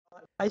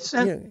I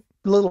sent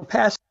little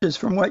passages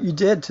from what you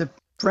did to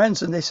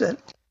friends, and they said,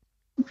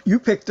 you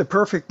picked the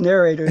perfect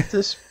narrator.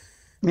 This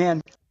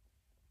man,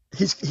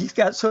 he's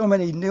got so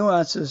many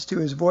nuances to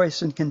his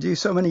voice and can do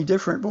so many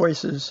different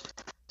voices,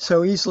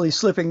 so easily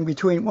slipping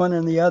between one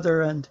and the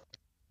other.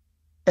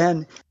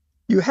 And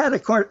you had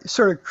a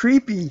sort of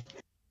creepy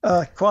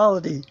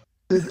quality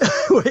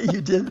the way you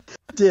did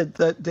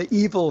the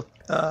evil,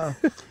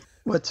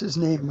 what's his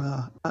name,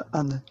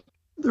 on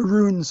the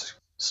runes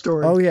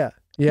story. Oh, yeah.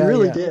 Yeah, you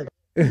really did.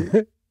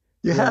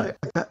 You had it.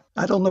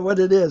 I don't know what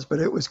it is, but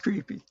it was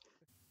creepy.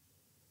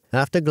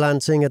 After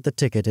glancing at the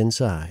ticket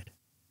inside,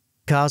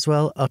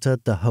 Karswell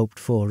uttered the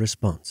hoped-for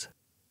response.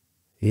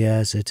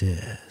 "Yes, it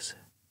is.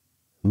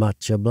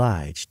 Much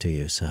obliged to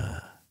you,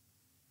 sir."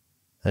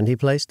 And he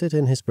placed it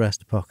in his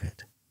breast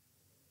pocket.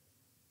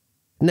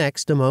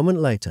 Next, a moment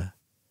later,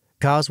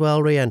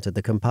 Karswell re-entered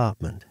the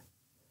compartment.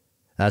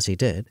 As he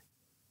did,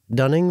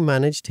 Dunning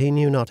managed, he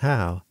knew not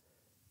how,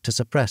 to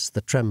suppress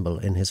the tremble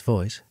in his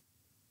voice,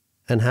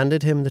 and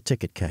handed him the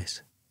ticket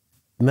case.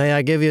 "May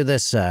I give you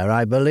this, sir?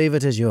 I believe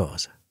it is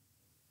yours."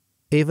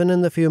 Even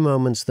in the few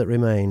moments that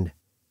remained,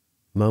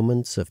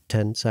 moments of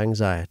tense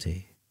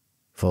anxiety,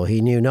 for he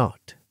knew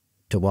not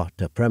to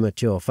what a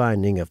premature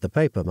finding of the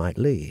paper might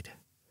lead.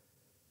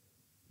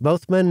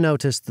 Both men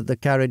noticed that the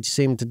carriage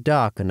seemed to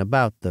darken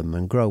about them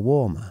and grow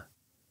warmer,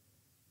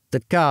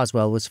 that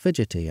Karswell was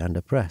fidgety and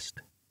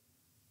oppressed,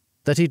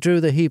 that he drew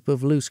the heap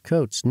of loose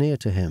coats near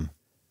to him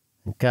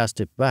and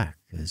cast it back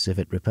as if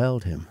it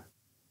repelled him.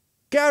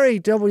 Gary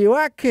W.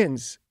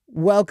 Adkins,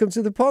 welcome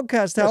to the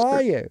podcast. How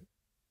are you?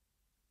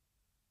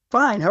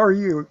 Fine. How are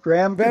you,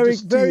 Graham? Very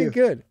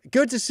good.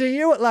 Good to see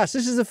you at last.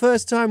 This is the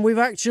first time we've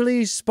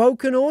actually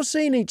spoken or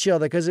seen each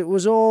other, because it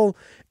was all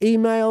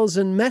emails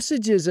and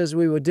messages as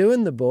we were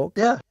doing the book.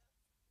 Yeah.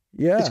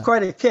 It's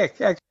quite a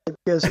kick, actually,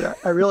 because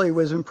I really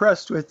was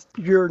impressed with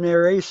your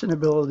narration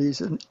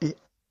abilities. And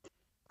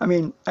I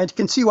mean, I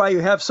can see why you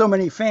have so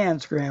many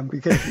fans, Graham,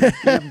 because you're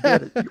damn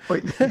good at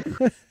what you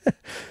do.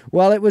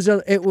 Well, it was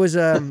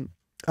a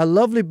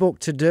lovely book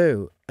to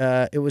do.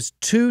 It was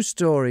 2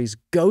 stories,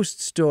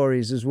 ghost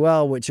stories as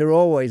well, which are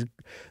always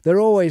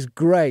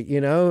great,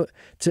 you know.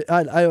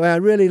 I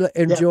really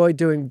enjoy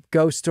doing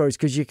ghost stories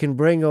because you can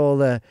bring all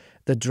the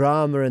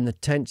drama and the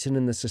tension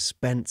and the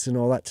suspense and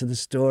all that to the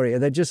story,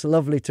 and they're just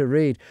lovely to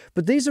read.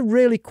 But these are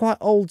really quite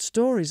old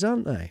stories,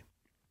 aren't they?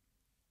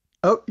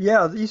 Oh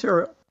yeah, these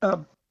are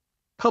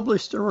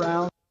published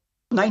around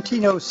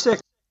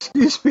 1906.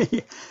 Excuse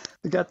me,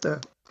 we got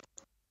the.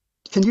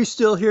 Can you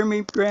still hear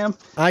me, Graham?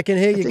 I can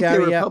hear you,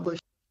 Gary. They were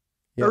published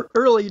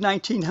early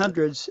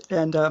 1900s,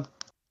 and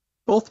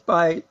both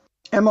by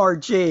M.R.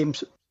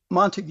 James,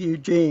 Montague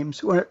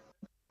James, when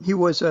he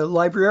was a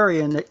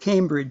librarian at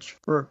Cambridge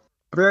for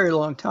a very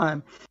long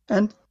time,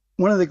 and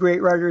one of the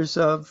great writers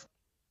of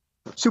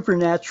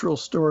supernatural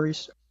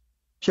stories,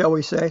 shall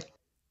we say.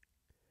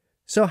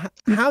 So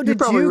how did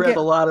you read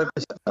a lot of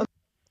his?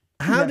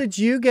 How did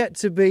you get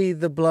to be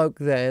the bloke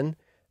then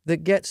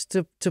that gets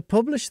to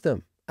publish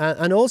them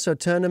and also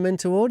turn them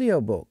into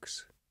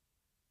audiobooks?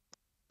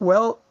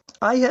 Well,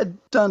 I had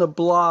done a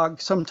blog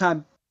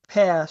sometime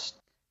past.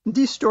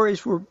 These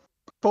stories were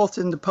both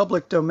in the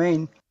public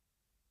domain,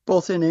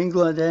 both in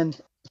England and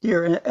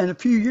here. And a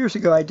few years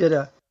ago, I did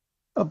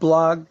a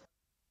blog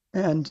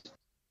and,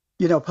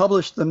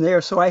 published them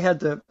there. So I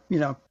had the,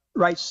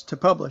 rights to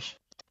publish.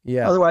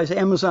 Yeah. Otherwise,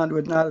 Amazon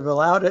would not have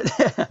allowed it.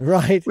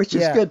 Right. Which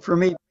is good for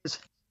me, because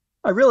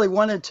I really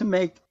wanted to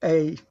make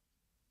a,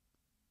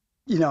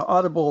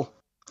 audible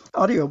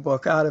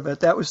audiobook out of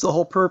it. That was the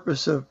whole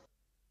purpose of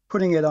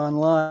putting it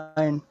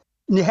online.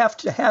 And you have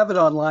to have it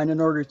online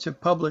in order to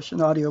publish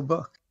an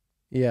audiobook.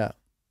 Yeah.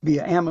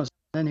 Via Amazon,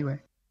 anyway.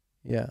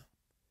 Yeah.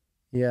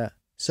 Yeah.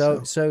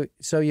 So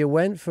you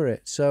went for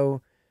it.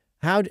 So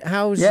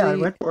how's I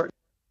went for it.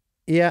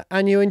 Yeah,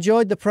 and you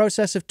enjoyed the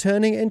process of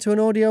turning it into an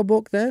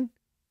audiobook then?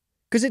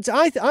 Because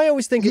I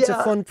always think it's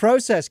a fun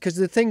process, because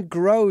the thing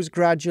grows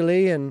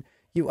gradually, and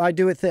I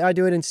do it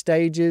in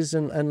stages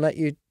and let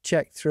you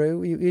check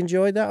through. You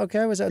enjoyed that?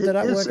 Okay, did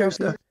that work out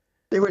good?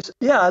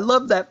 I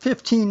love that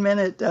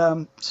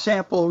 15-minute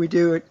sample we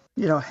do it.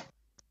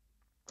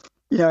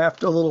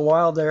 After a little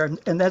while there,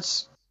 and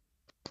that's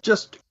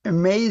just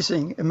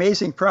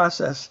amazing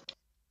process.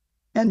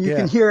 And you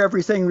can hear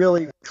everything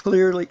really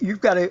clearly.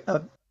 You've got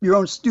your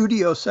own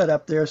studio set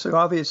up there, so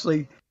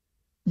obviously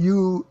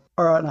you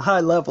are on a high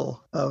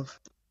level of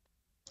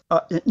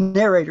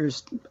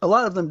narrators. A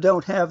lot of them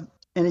don't have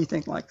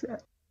anything like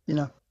that,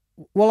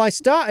 Well, I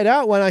started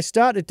out when I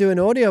started doing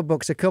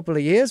audiobooks a couple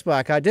of years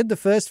back. I did the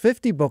first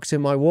 50 books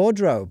in my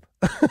wardrobe.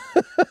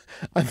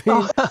 I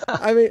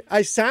mean,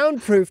 I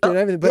soundproofed and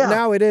everything, but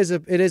now it is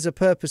a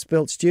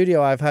purpose-built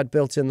studio I've had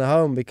built in the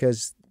home,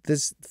 because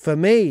this, for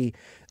me,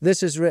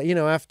 this is,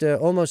 after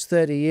almost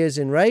 30 years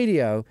in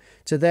radio,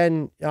 to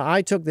then,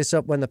 I took this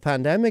up when the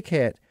pandemic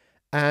hit,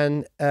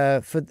 and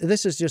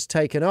this has just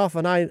taken off,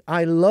 and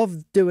I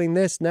love doing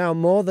this now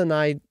more than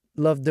I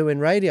love doing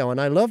radio,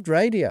 and I loved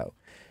radio,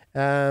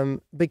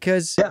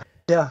 because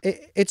Yeah.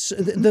 It's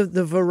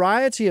the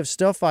variety of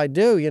stuff I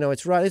do. You know,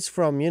 it's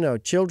from, you know,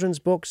 children's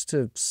books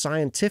to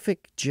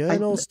scientific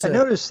journals. I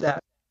noticed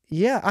that.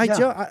 Yeah,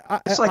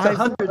 it's like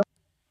 100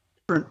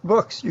 different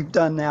books you've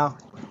done now.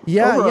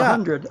 Yeah, Over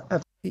 100.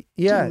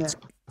 Yeah, it's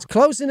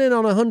closing in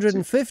on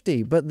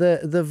 150, but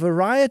the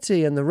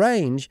variety and the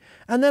range,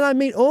 and then I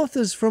meet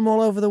authors from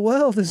all over the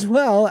world as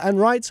well, and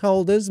rights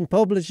holders and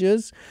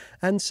publishers,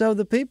 and so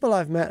the people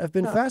I've met have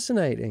been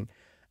fascinating.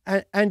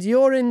 And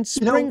you're in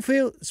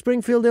Springfield,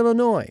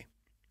 Illinois.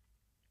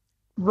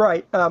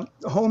 Right,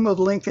 home of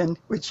Lincoln,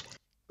 which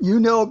you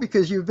know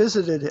because you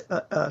visited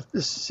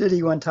this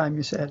city one time,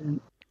 you said.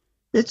 And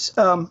it's,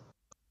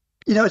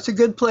 you know, it's a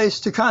good place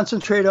to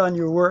concentrate on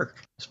your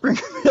work.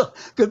 Springfield,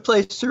 good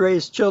place to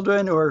raise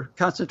children or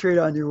concentrate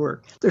on your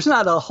work. There's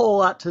not a whole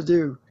lot to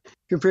do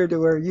compared to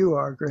where you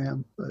are,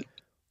 Graham. But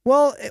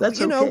well, that's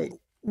you okay. know,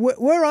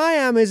 where I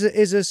am is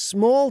a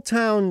small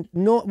town.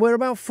 We're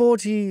about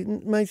 40,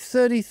 maybe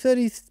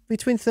 30,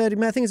 between 30,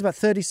 I think it's about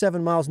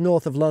 37 miles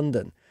north of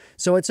London.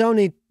 So it's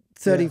only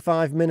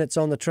 35 minutes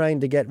on the train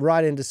to get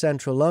right into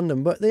central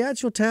London. But the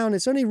actual town,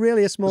 it's only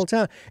really a small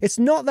town. It's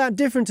not that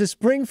different to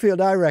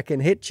Springfield, I reckon,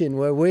 Hitchin,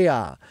 where we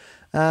are.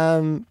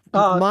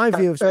 My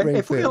view of Springfield.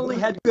 If we only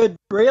had good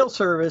rail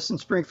service in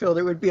Springfield,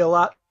 it would be a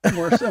lot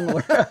more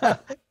similar.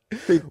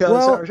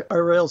 Because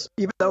our rails,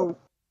 even though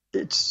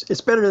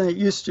it's better than it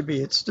used to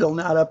be, it's still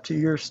not up to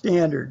your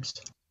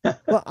standards.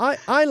 Well,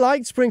 I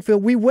liked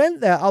Springfield. We went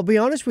there, I'll be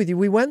honest with you,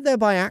 we went there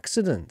by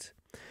accident.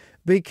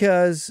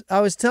 Because I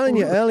was telling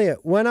you earlier,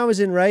 when I was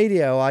in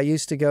radio, I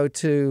used to go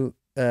to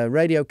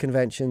radio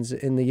conventions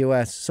in the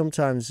US,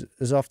 sometimes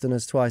as often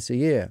as twice a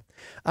year.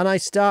 And I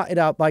started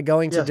out by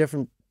going to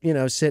different, you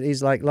know,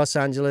 cities like Los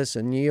Angeles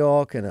and New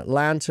York and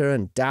Atlanta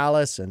and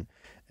Dallas and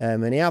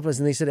Minneapolis.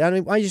 And they said,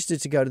 I used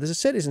to go to the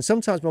cities, and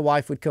sometimes my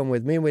wife would come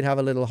with me and we'd have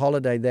a little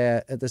holiday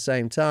there at the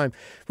same time.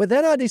 But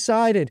then I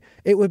decided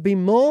it would be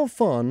more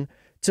fun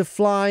to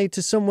fly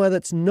to somewhere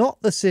that's not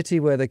the city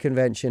where the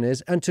convention is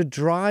and to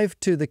drive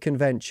to the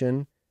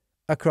convention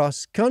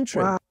across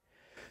country. Wow.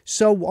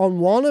 So on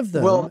one of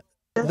them,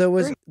 there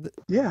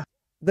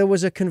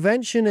was a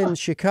convention in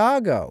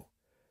Chicago.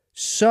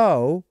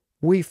 So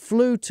we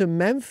flew to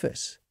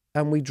Memphis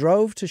and we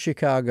drove to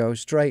Chicago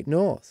straight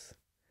north.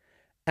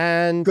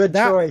 And good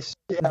choice.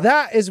 Yeah.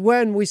 That is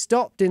when we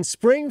stopped in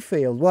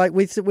Springfield. Like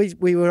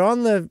we were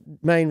on the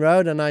main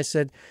road, and I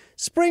said,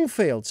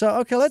 Springfield. So,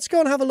 okay, let's go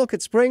and have a look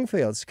at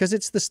Springfield because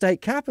it's the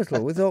state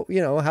capital. We thought,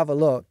 you know, have a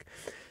look.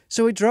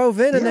 So we drove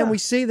in, and then we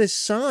see this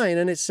sign,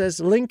 and it says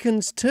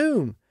Lincoln's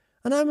tomb.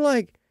 And I'm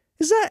like,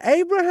 is that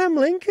Abraham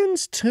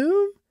Lincoln's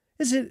tomb?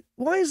 Is it?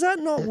 Why is that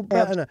not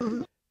better?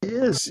 It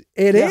is.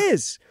 It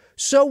is.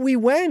 So we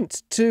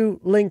went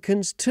to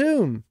Lincoln's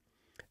tomb.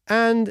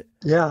 And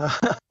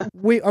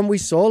we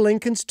saw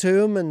Lincoln's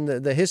tomb and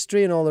the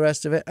history and all the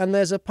rest of it. And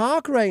there's a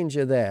park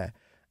ranger there.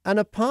 And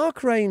a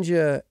park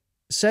ranger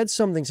said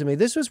something to me.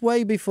 This was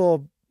way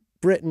before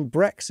Britain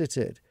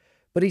Brexited.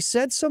 But he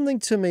said something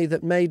to me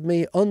that made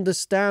me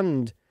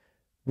understand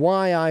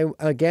why I'm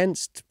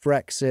against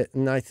Brexit.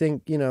 And I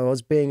think, you know,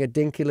 us being a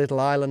dinky little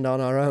island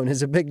on our own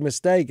is a big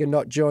mistake, and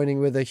not joining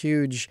with a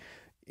huge,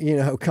 you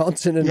know,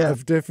 continent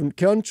of different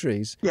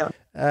countries. Yeah.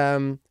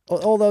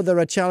 Although there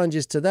are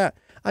challenges to that.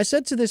 I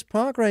said to this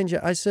park ranger,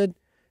 I said,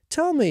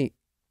 tell me,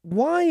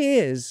 why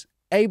is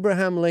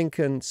Abraham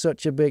Lincoln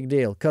such a big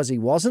deal? Because he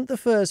wasn't the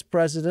first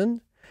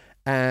president,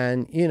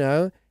 and, you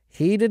know,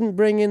 he didn't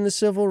bring in the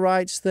civil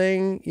rights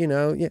thing, you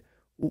know.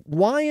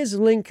 Why is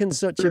Lincoln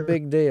such a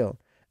big deal?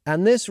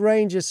 And this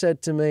ranger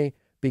said to me,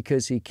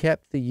 because he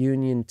kept the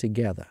Union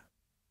together.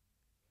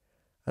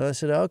 And I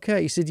said,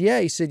 okay. He said,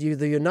 he said,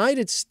 the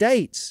United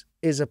States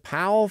is a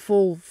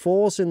powerful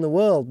force in the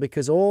world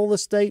because all the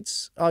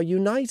states are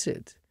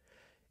united.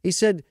 He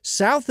said,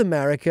 South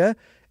America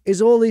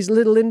is all these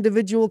little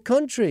individual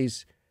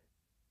countries.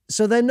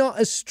 So they're not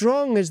as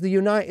strong as the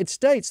United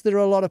States. There are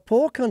a lot of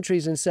poor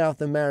countries in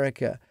South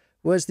America,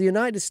 whereas the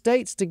United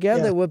States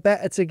together were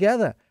better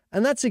together.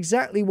 And that's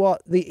exactly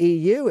what the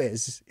EU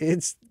is.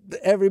 It's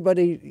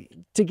everybody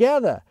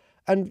together.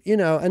 And, you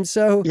know, and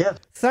so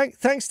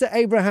thanks to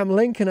Abraham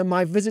Lincoln and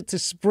my visit to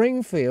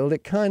Springfield,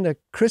 it kind of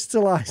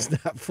crystallized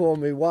that for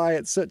me, why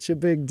it's such a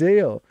big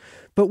deal.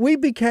 But we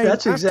became...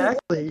 That's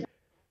exactly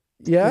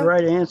the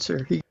right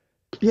answer.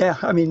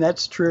 I mean,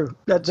 that's true.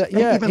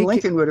 Even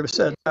Lincoln would have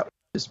said that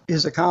was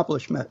his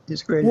accomplishment,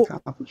 his great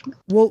accomplishment.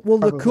 Well,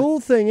 the cool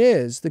thing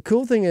is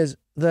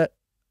that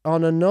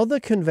on another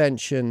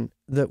convention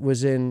that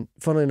was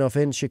funnily enough,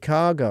 in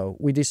Chicago,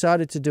 we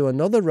decided to do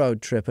another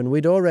road trip, and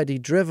we'd already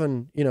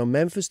driven, you know,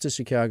 Memphis to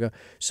Chicago.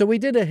 So we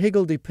did a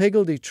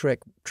higgledy-piggledy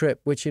trip,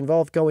 which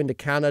involved going to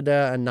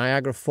Canada and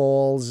Niagara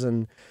Falls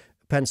and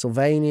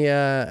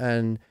Pennsylvania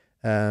and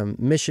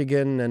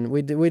Michigan, and we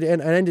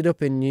ended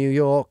up in New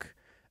York.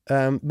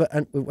 But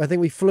I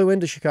think we flew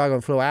into Chicago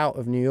and flew out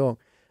of New York.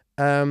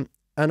 And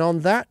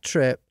on that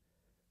trip,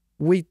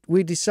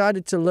 we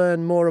decided to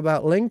learn more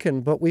about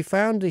Lincoln, but we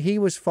found he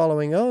was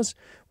following us.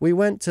 We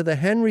went to the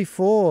Henry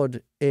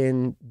Ford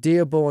in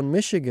Dearborn,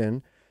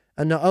 Michigan,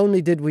 And not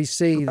only did we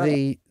see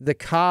the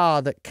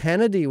car that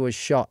Kennedy was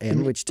shot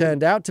in, which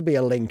turned out to be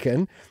a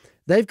Lincoln,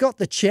 they've got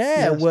the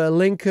chair where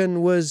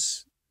Lincoln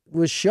was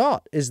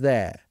shot is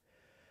there.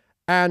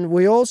 And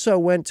we also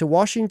went to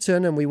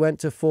Washington, and we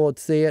went to Ford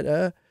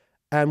Theater,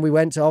 and we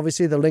went to,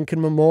 obviously, the Lincoln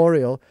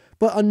Memorial.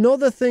 But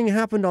another thing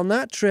happened on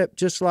that trip,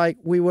 just like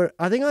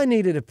I think I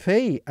needed a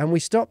pee, and we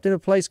stopped in a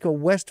place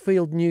called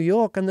Westfield, New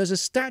York, and there's a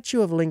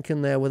statue of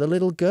Lincoln there with a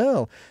little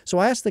girl. So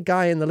I asked the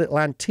guy in the little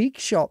antique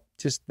shop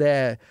just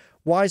there,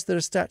 why is there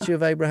a statue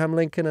of Abraham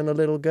Lincoln and a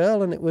little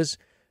girl? And it was,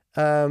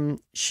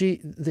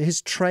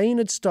 his train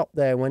had stopped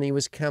there when he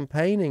was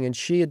campaigning, and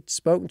she had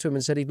spoken to him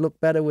and said he'd look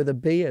better with a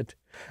beard.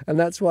 And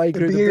that's why he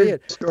grew the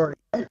beard. Story.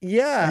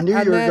 Yeah. I knew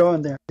you were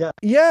going there. Yeah.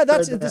 Yeah,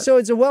 so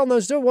it's a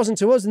well-known story. It wasn't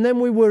to us. And then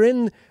we were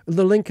in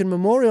the Lincoln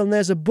Memorial, and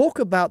there's a book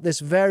about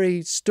this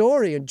very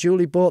story, and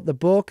Julie bought the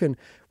book, and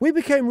we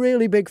became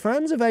really big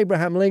fans of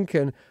Abraham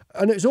Lincoln.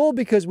 And it's all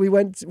because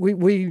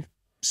we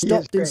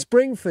stopped in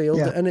Springfield,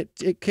 and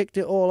it kicked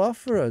it all off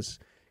for us.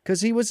 Because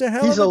he was a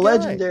hell of a guy. He's a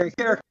legendary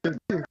character,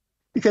 too.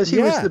 Because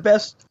he was the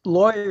best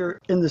lawyer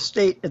in the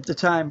state at the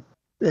time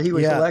that he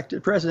was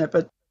elected president.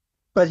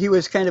 But he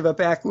was kind of a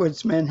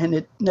backwoodsman and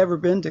had never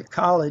been to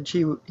college.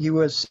 He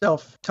was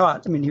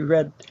self-taught. I mean, he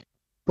read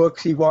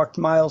books. He walked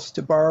miles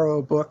to borrow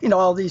a book.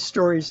 All these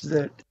stories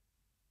that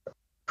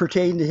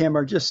pertain to him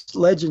are just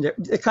legendary.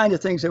 The kind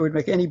of things that would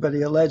make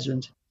anybody a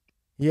legend.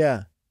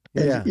 Yeah.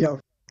 And,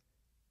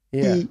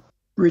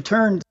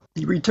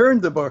 he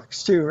returned the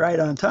books too, right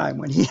on time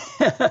when he.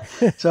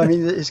 So I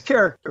mean, his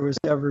character was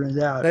never in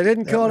doubt. They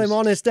didn't call him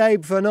Honest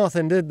Abe for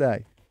nothing, did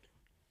they?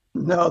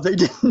 No, they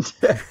didn't.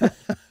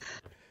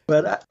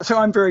 But so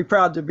I'm very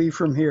proud to be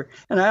from here,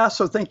 and I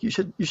also think you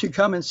should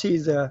come and see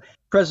the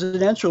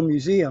Presidential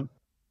Museum,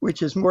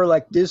 which is more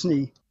like a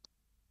Disney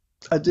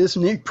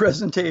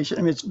presentation.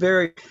 I mean, it's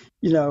very,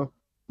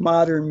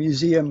 modern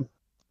museum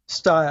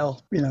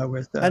style,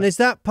 with. And is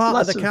that part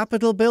of the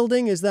Capitol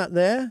building? Is that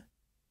there?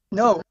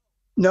 No,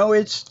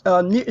 it's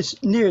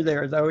near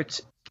there though.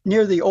 It's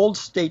near the old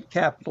state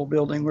Capitol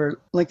building where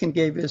Lincoln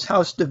gave his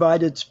House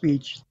Divided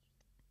speech,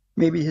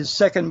 maybe his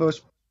second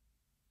most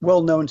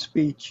well-known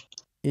speech.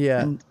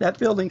 Yeah, and that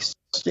building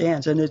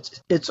stands, and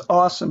it's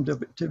awesome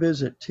to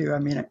visit too. I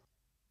mean,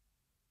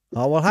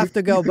 we'll have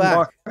to go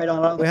back.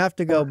 We have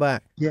to go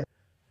back. Yeah,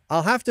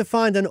 I'll have to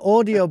find an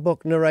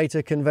audiobook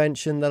narrator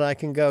convention that I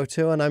can go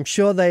to, and I'm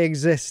sure they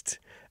exist.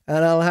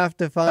 And I'll have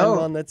to find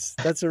one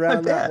that's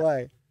around that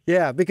way.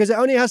 Yeah, because it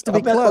only has to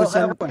be close.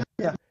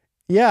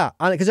 Yeah,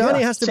 because it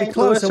only has to be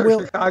close. Louis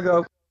or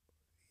Chicago.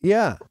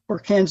 Yeah, or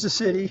Kansas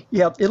City.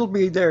 Yeah, it'll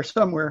be there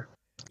somewhere.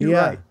 You're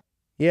right.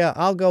 Yeah,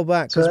 I'll go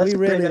back because we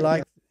really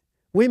like.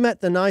 We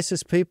met the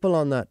nicest people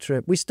on that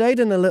trip. We stayed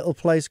in a little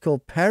place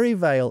called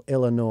Perryvale,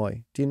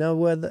 Illinois. Do you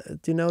know do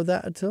you know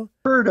that at all?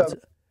 Heard of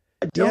it.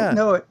 I don't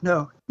know it.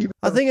 No.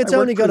 I think it's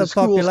only got a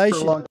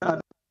population.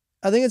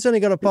 I think it's only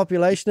got a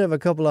population of a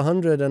couple of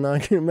hundred, and I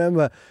can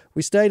remember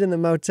we stayed in the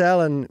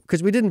motel, and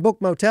because we didn't book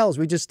motels,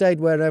 we just stayed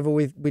wherever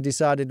we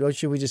decided, well,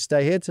 should we just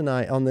stay here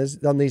tonight on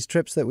these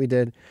trips that we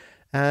did.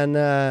 And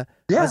I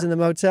was in the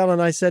motel, and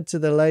I said to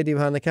the lady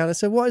behind the counter, I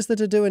said, what is there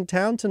to do in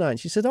town tonight?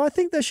 She said, I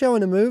think they're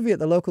showing a movie at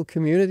the local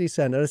community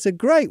center. I said,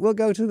 great, we'll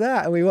go to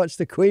that. And we watched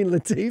the Queen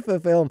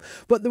Latifah film.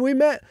 But we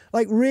met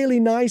like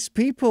really nice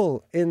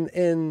people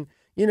in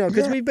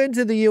because we've been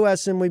to the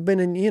US and we've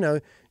been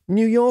in,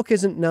 New York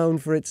isn't known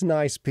for its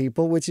nice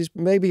people, which is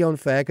maybe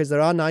unfair because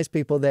there are nice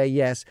people there,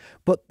 yes.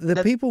 But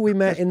the people we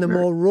met in the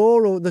more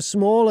rural, the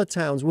smaller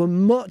towns were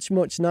much,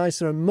 much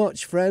nicer and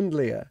much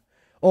friendlier.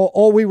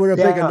 Or we were a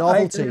bigger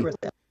novelty. I agree with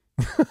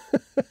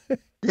that.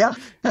 Yeah.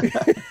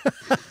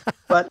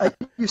 But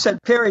you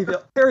said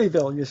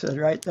Perryville, you said,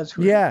 right? That's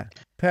where, yeah,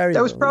 Perryville.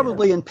 That was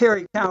probably in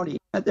Perry County.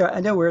 I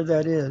know where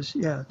that is,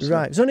 yeah. So.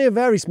 Right. It's only a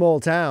very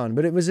small town,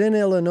 but it was in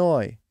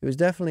Illinois. It was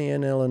definitely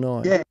in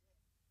Illinois. Yeah.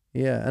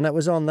 Yeah, and that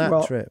was on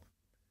that trip.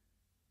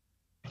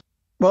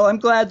 Well, I'm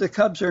glad the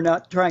Cubs are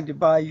not trying to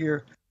buy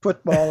your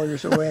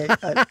footballers away.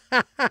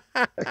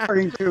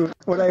 According to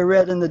what I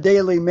read in the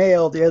Daily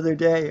Mail the other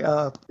day,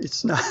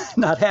 it's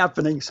not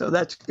happening. So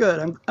that's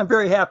good. I'm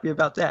very happy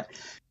about that.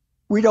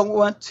 We don't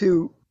want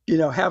to,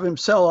 have him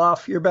sell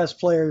off your best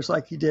players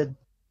like he did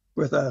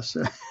with us.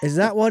 Is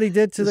that what he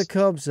did to the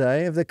Cubs,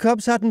 eh? If the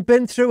Cubs hadn't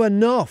been through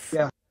enough,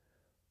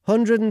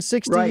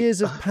 160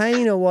 years of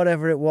pain or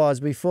whatever it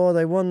was before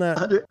they won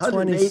that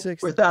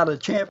 26 without a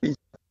championship.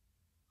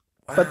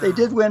 Wow. But they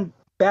did win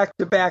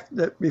back-to-back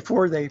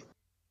before they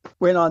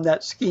went on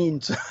that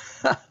skiing.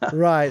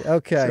 Right,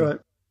 okay.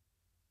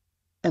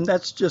 And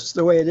that's just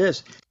the way it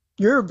is.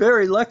 You're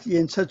very lucky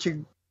in such a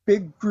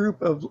big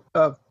group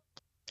of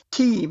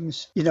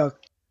teams,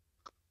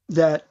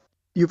 that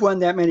you've won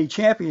that many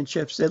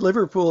championships. That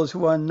Liverpool has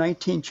won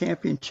 19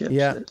 championships.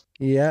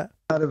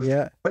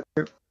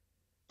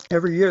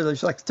 Every year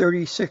there's like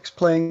 36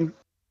 playing.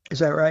 Is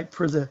that right?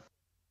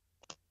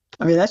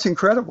 That's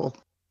incredible.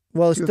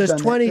 Well, there's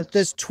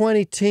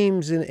 20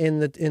 teams in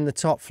the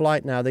top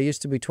flight now. There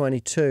used to be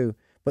 22,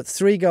 but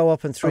 3 go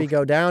up and 3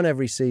 go down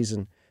every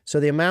season. So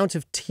the amount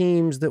of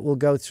teams that will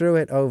go through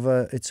it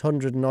over its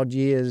 100 and odd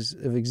years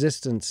of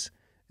existence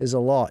is a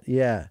lot.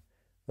 Yeah.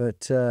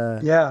 But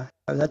yeah,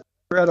 that's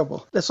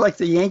incredible. That's like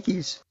the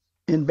Yankees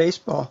in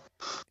baseball.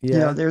 yeah. You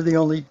know, they're the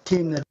only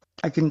team that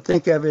I can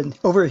think of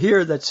over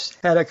here that's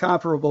had a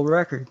comparable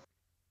record.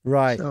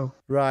 Right. So,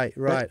 right.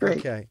 great.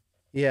 Okay.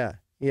 Yeah.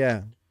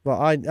 Yeah.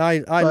 Well, I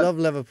love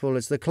Liverpool.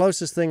 It's the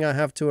closest thing I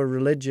have to a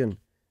religion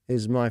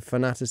is my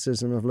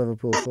fanaticism of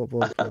Liverpool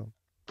Football Club.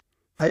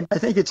 I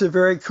think it's a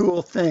very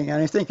cool thing, and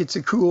I think it's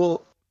a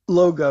cool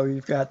logo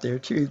you've got there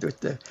too, with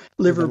the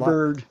liver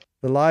bird.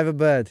 The liver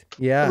bird,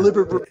 yeah.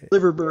 Liver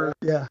bird,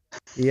 yeah.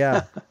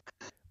 Yeah.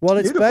 Well,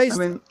 it's based.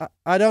 I mean,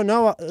 I don't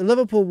know.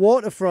 Liverpool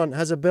Waterfront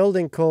has a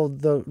building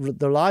called the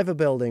Liver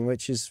Building,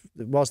 which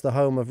was the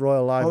home of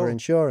Royal Liver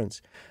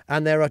Insurance,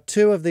 and there are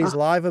two of these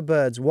liver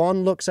birds.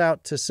 One looks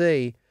out to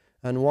sea,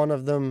 and one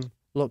of them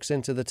looks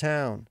into the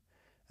town,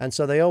 and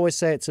so they always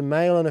say it's a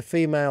male and a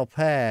female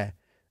pair.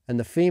 And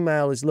the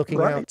female is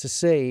looking out to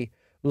sea,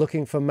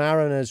 looking for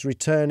mariners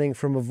returning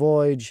from a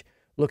voyage,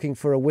 looking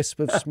for a wisp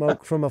of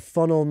smoke from a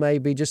funnel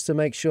maybe, just to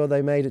make sure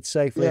they made it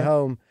safely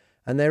home.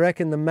 And they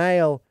reckon the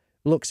male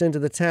looks into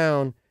the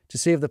town to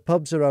see if the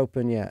pubs are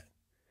open yet.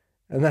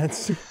 And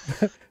that's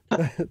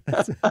that's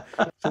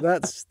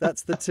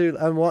the two.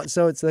 And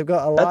so they've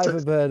got a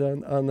liver bird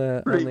on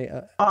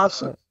the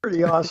awesome,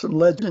 pretty awesome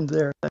legend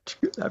there. That's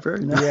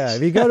very nice. Yeah,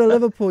 if you go to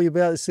Liverpool, you'll be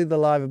able to see the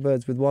liver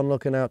birds with one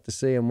looking out to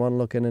sea and one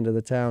looking into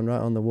the town right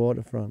on the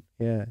waterfront.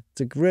 Yeah,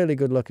 it's a really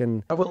good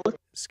looking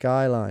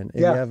skyline. If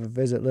you ever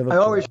visit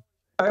Liverpool,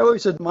 I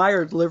always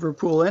admired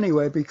Liverpool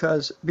anyway,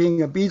 because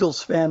being a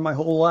Beatles fan my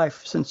whole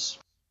life since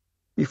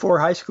before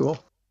high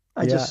school,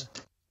 I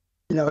just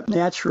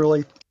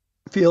naturally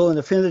feel an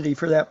affinity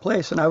for that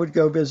place, and I would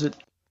go visit.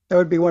 That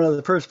would be one of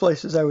the first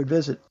places I would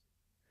visit,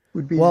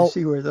 would be to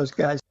see where those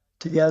guys are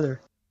together.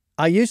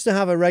 I used to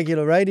have a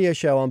regular radio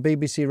show on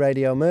BBC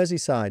Radio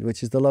Merseyside,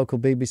 which is the local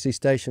BBC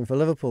station for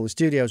Liverpool. The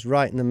studio's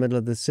right in the middle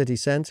of the city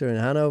centre in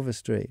Hanover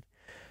Street.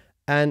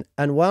 And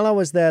while I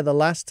was there the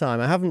last time,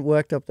 I haven't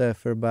worked up there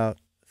for about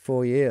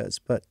 4 years,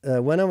 but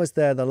when I was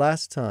there the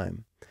last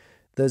time,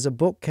 there's a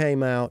book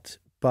came out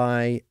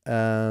by,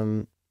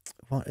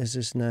 what is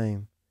his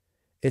name?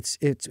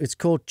 It's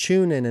called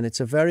Tune In, and it's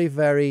a very,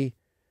 very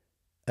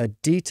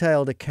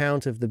detailed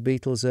account of the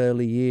Beatles'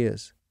 early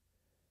years.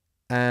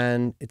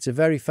 And it's a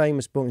very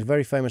famous book. It's a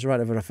very famous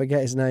writer, but I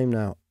forget his name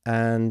now.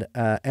 And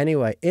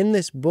anyway, in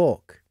this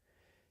book,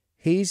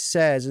 he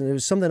says, and it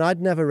was something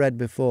I'd never read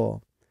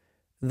before,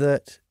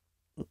 that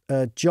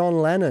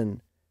John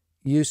Lennon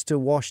used to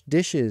wash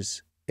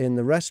dishes in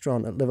the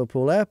restaurant at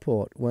Liverpool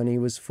Airport when he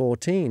was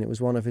 14. It was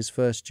one of his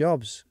first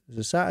jobs. It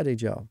was a Saturday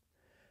job.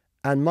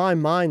 And my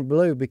mind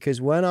blew,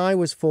 because when I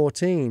was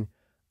 14,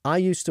 I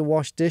used to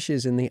wash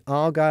dishes in the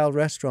Argyle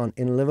restaurant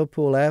in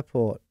Liverpool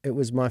Airport. It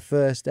was my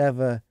first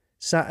ever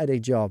Saturday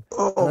job.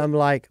 And I'm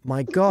like,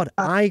 my God,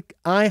 I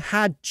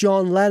had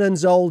John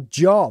Lennon's old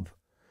job.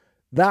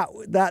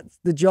 That's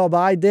the job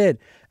I did.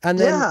 And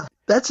then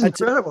that's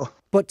incredible.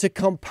 But to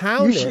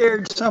compound you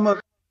shared some of,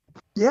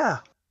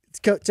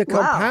 to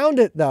compound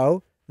it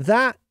though,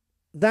 that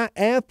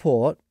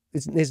airport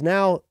is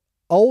now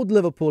old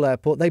Liverpool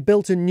Airport. They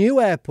built a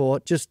new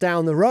airport just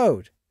down the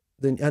road.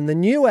 And the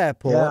new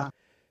airport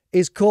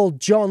is called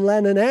John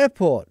Lennon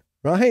Airport,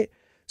 right?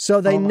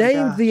 So they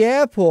named the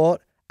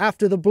airport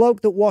after the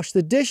bloke that washed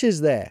the dishes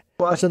there.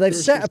 So they've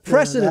set a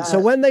precedent. So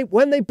when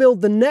they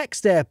build the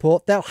next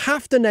airport, they'll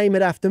have to name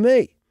it after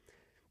me.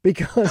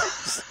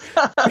 Because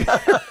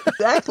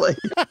exactly.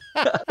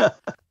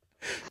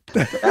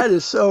 That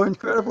is so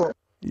incredible.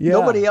 Yeah.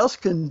 Nobody else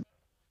can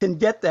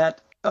get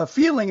that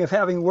feeling of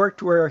having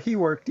worked where he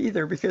worked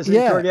either, because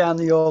they tore down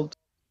the old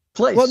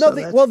place. Well, no,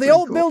 so the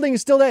old building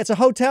is still there. It's a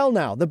hotel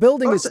now. The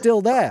building is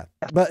still there,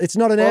 but it's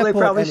not an airport anymore.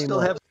 They probably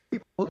still have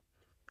people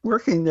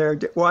working there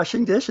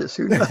washing dishes.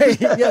 Who knows?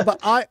 Yeah, but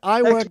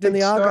I worked in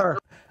the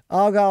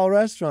Argyle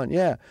restaurant.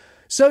 Yeah.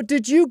 So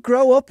did you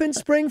grow up in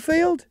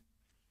Springfield?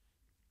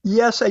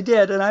 Yes, I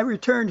did, and I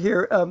returned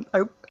here.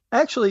 I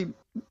actually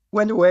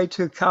went away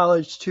to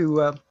college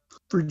to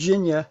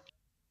Virginia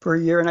for a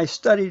year, and I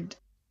studied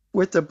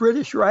with a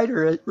British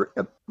writer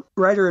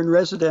in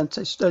residence.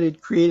 I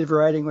studied creative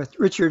writing with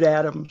Richard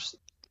Adams,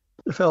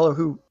 the fellow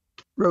who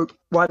wrote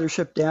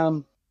Watership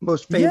Down,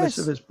 most famous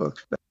of his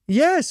books. But,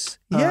 yes.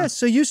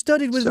 So you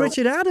studied with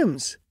Richard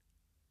Adams?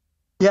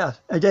 Yeah,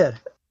 I did,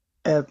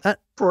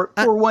 for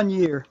 1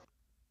 year.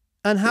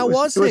 And how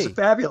was he? It was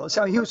fabulous.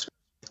 I mean,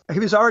 he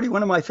was already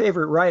one of my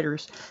favorite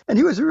writers, and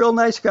he was a real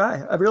nice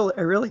guy. I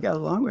really got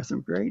along with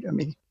him great. I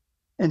mean,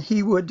 and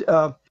he would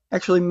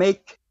actually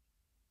make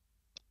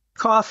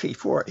coffee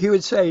for it. He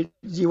would say, "Do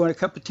you want a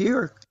cup of tea?"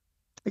 Or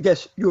I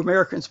guess you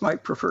Americans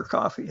might prefer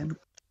coffee, and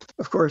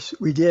of course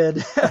we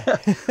did.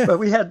 But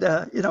we had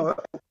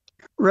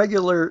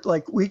regular,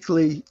 like,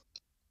 weekly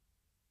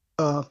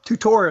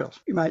tutorials,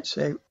 you might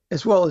say,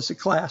 as well as a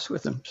class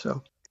with him.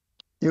 So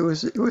it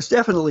was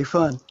definitely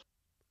fun.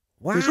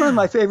 Wow. He was one of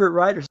my favorite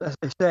writers, as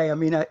I say. I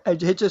mean, I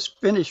had just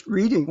finished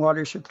reading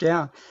Watership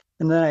Down,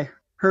 and then I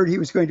heard he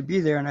was going to be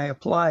there, and I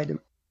applied and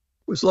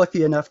was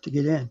lucky enough to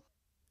get in.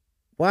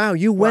 Wow,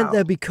 you went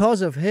there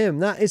because of him.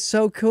 That is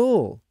so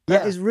cool.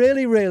 That is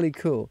really, really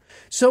cool.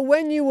 So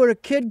when you were a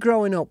kid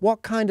growing up,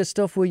 what kind of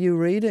stuff were you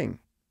reading?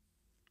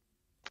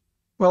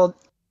 Well,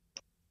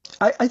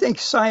 I think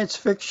science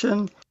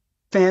fiction,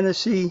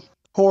 fantasy,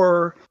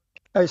 horror.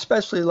 I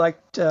especially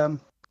liked,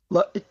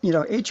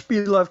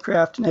 H.P.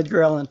 Lovecraft and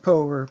Edgar Allan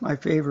Poe were my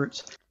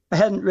favorites. I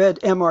hadn't read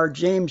M.R.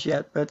 James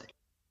yet, but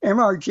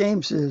M.R.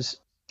 James is,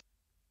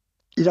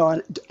 in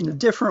a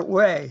different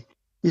way,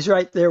 he's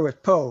right there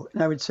with Poe.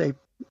 And I would say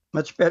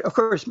much better, of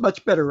course,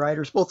 much better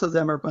writers. Both of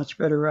them are much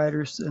better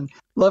writers than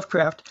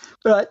Lovecraft.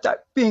 But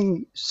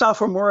being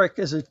sophomoric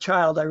as a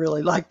child, I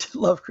really liked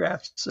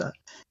Lovecraft's,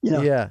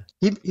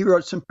 he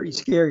wrote some pretty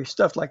scary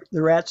stuff like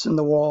The Rats in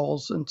the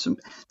Walls and some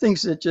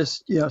things that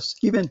just,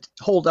 even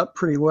hold up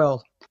pretty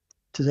well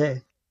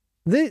today.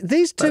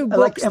 These two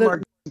books,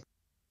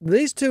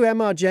 these two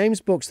M.R.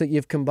 James books that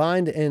you've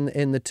combined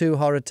in the two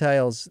horror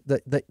tales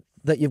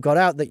that you've got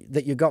out,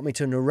 that you got me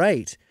to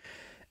narrate,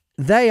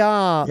 they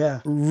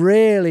are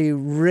really,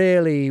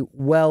 really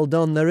well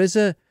done. There is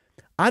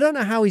I don't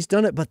know how he's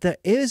done it, but there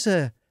is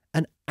an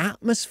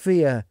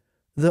atmosphere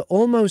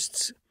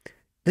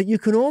that you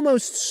can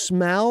almost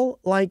smell,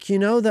 like,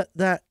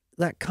 that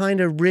kind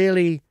of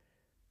really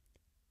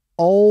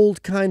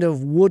old kind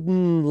of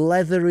wooden,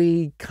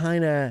 leathery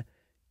kind of,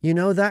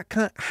 that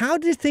kind. How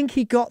do you think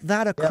he got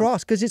that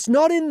across? Because it's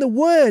not in the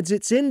words,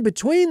 it's in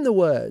between the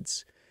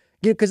words.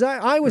 Because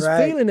I was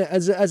feeling it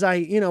as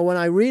I, when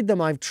I read them,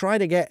 I try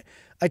to get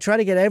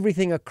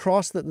everything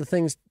across that the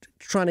thing's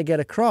trying to get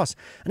across.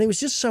 And it was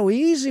just so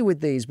easy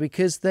with these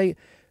because they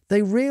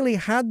really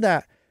had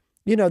that.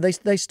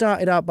 They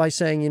started out by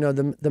saying,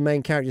 the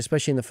main character,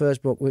 especially in the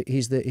first book,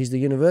 he's the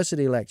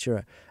university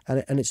lecturer,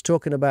 and it's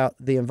talking about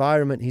the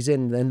environment he's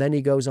in, and then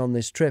he goes on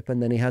this trip,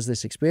 and then he has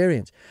this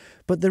experience.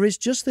 But there is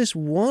just this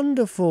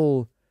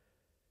wonderful.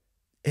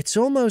 It's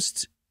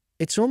almost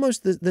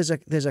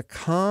there's a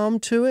calm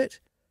to it,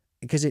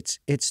 because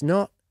it's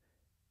not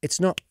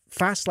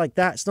fast like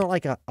that. It's not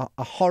like a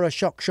horror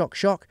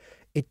shock.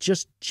 It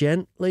just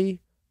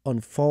gently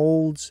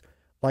unfolds,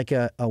 like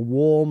a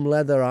warm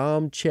leather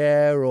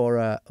armchair or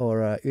a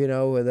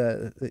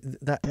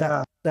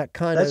that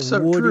kind That's of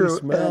so woody true.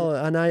 smell.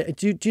 And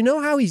do you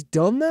know how he's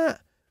done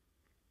that?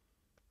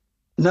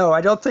 No,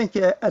 I don't think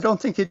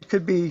it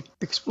could be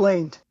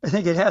explained. I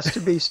think it has to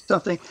be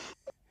something.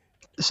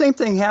 The same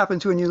thing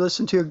happens when you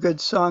listen to a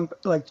good song,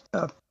 like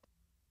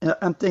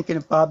I'm thinking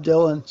of Bob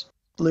Dylan's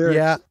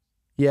lyrics.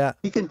 Yeah.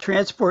 He can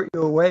transport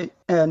you away,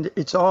 and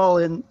it's all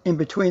in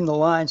between the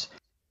lines.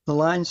 The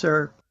lines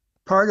are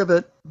part of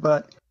it,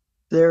 but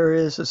there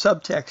is a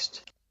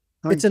subtext.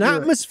 It's an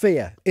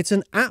atmosphere. It's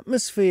an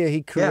atmosphere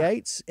he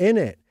creates in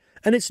it.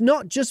 And it's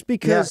not just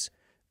because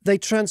they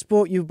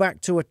transport you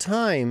back to a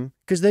time,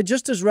 because they're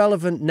just as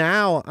relevant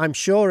now, I'm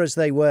sure, as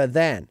they were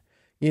then,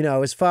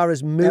 as far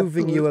as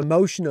moving you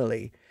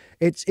emotionally.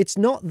 It's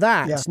not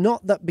that. Yeah. It's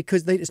not that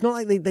because it's not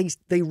like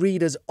they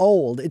read as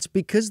old. It's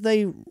because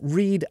they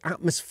read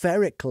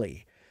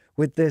atmospherically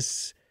with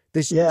this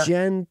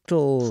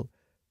gentle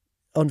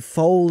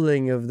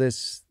unfolding of the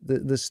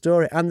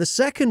story. And the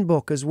second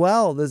book as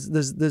well,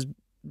 there's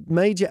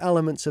major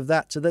elements of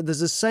that. So there's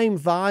the same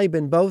vibe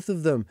in both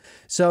of them.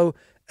 So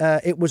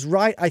it was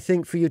right, I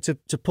think, for you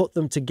to put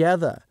them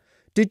together.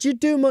 Did you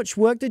do much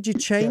work? Did you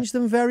change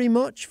them very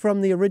much from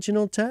the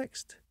original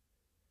text?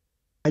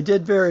 I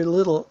did very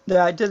little.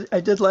 Yeah, I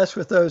did less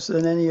with those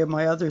than any of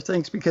my other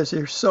things because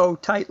they're so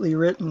tightly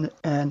written,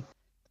 and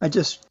I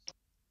just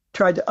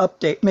tried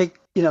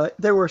to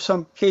there were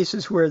some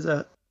cases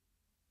where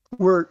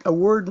a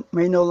word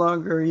may no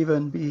longer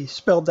even be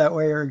spelled that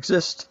way or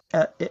exist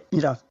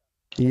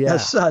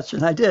as such,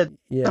 and I did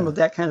some of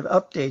that kind of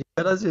update.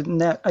 But other than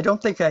that, I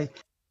don't think I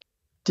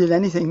did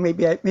anything.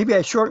 Maybe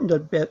I shortened it a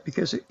bit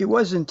because it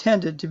was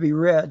intended to be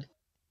read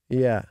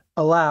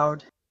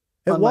aloud.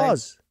 It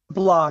was.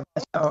 Blog.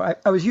 That's how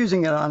I was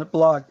using it on a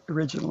blog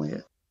originally.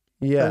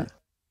 Yeah.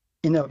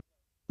 But,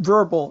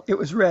 verbal. It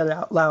was read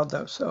out loud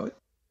though, so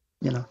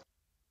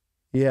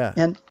Yeah.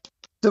 And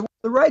the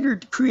writer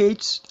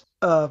creates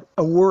a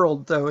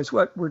world though, is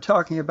what we're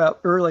talking about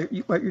earlier.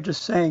 What you're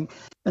just saying,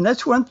 and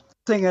that's one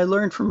thing I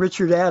learned from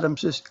Richard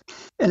Adams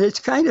and it's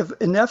kind of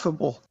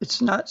ineffable.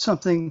 It's not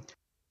something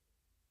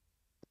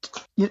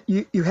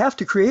you have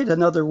to create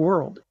another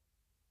world.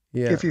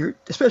 Yeah.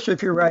 Especially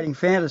if you're writing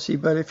fantasy,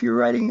 but if you're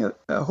writing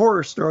a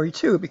horror story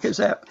too, because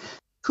that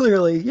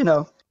clearly,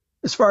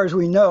 as far as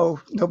we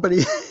know,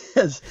 nobody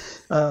has,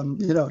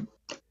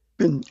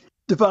 been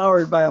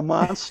devoured by a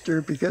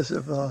monster because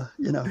of, a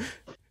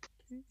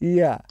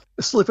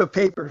slip of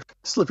paper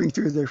slipping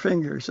through their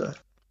fingers.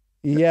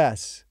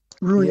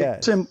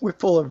 Runic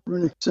full of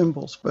runic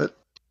symbols, but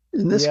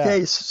in this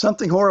case,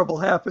 something horrible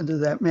happened to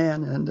that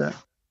man, and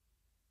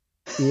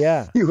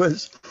he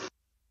was.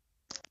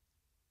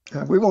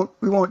 We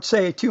won't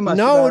say too much.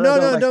 No,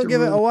 don't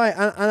give it away.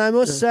 And I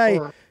must say,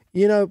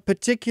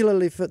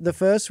 particularly for the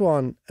first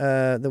one,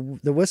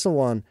 the whistle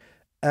one,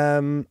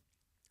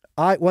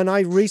 when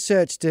I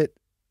researched it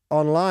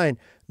online,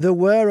 there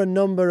were a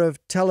number of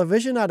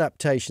television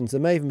adaptations.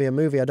 There may even be a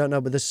movie, I don't know,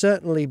 but there's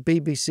certainly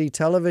BBC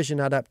television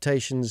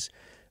adaptations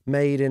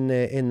made in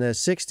the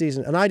 60s,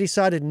 and I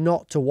decided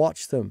not to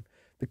watch them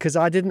because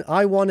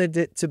I wanted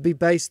it to be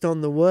based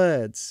on the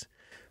words.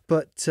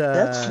 But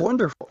that's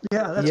wonderful.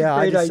 Yeah, that's a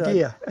great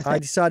idea. I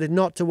decided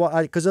not to watch,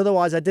 because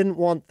otherwise I didn't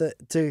want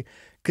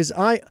because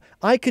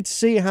I could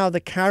see how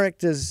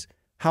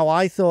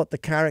I thought the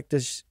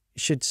characters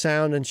should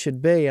sound and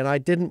should be, and I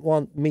didn't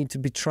want me to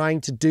be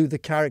trying to do the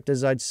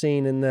characters I'd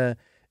seen in the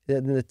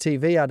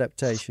TV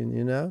adaptation,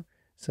 you know?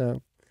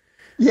 So,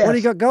 yes. What do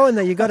you got going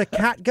there? You got a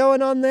cat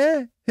going on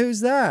there?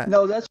 Who's that?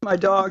 No, that's my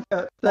dog.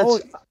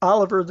 That's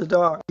Oliver the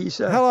dog. He's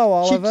hello,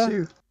 Oliver. Shih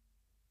Tzu.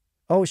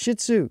 Oh, Shih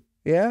Tzu.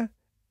 Yeah?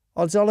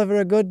 Oh, is Oliver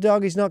a good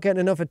dog? He's not getting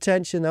enough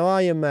attention, though,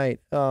 are you, mate?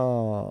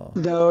 Oh.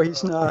 No,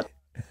 he's not.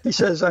 He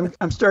says,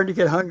 I'm starting to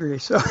get hungry,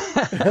 so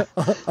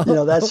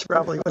that's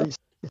probably what he's.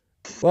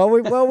 Well,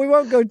 we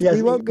won't go. Yes,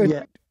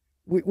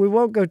 we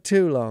won't go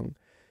too long.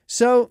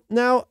 So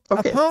now,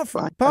 okay,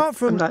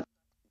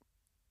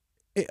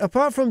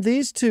 apart from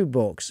these two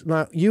books,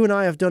 now you and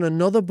I have done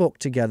another book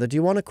together. Do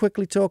you want to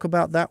quickly talk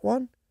about that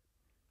one?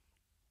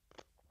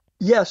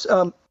 Yes,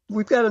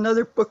 we've got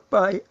another book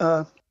by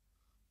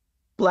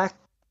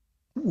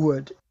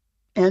Blackwood,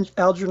 and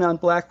Algernon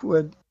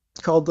Blackwood,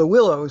 called The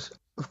Willows.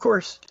 Of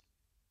course,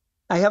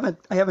 I haven't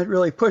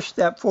really pushed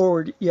that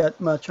forward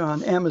yet much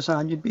on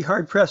Amazon. You'd be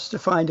hard pressed to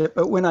find it,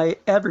 but when I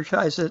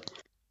advertise it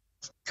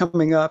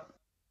coming up,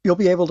 you'll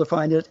be able to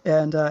find it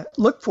and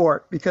look for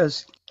it,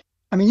 because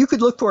you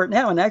could look for it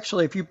now, and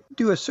actually if you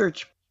do a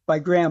search by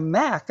Graham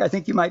Mack, I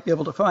think you might be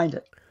able to find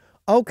it.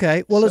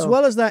 Okay. Well, as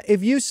well as that,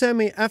 if you send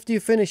me, after you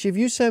finish, if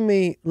you send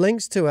me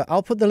links to it,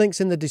 I'll put the links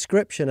in the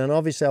description, and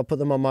obviously I'll put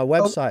them on my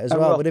website as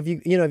well. But if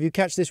you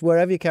catch this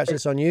wherever you catch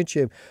this on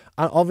YouTube,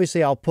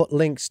 obviously I'll put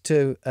links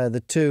to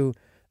the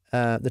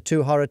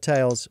two horror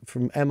tales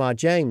from M.R.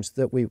 James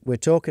that we're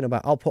talking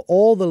about. I'll put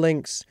all the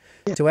links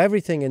to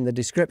everything in the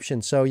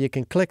description, so you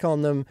can click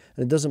on them.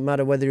 And it doesn't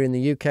matter whether you're in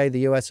the UK,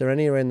 the US, or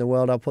anywhere in the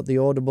world. I'll put the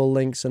Audible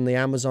links and the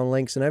Amazon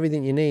links and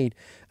everything you need.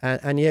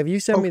 And if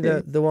you send me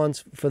the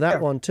ones for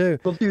that one too.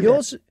 We'll do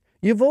that.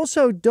 You've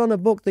also done a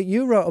book that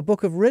you wrote, a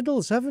book of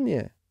riddles, haven't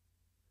you?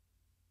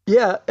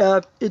 Yeah,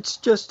 it's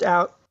just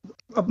out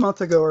a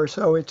month ago or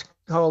so. It's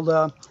called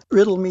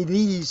Riddle Me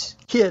These,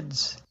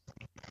 Kids.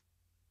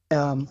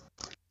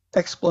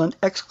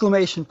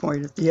 Exclamation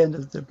point at the end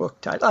of the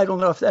book title. I don't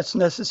know if that's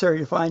necessary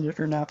to find it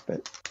or not,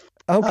 but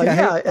okay.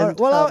 I'll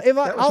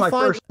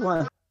find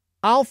it.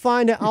 I'll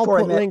find it. I'll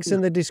put links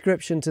in the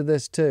description to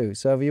this too.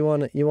 So if you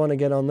want to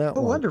get on that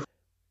one. Oh, wonderful.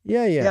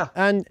 Yeah.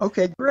 And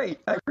okay, great.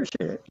 I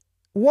appreciate it.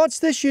 What's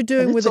this you're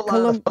doing with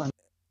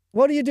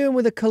What are you doing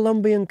with a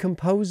Colombian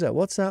composer?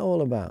 What's that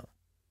all about?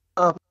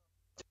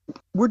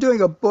 We're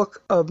doing a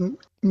book of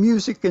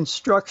music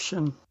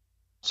instruction.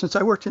 Since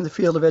I worked in the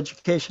field of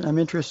education, I'm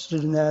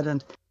interested in that,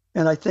 and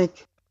I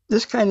think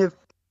this kind of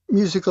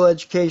musical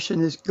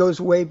education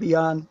goes way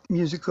beyond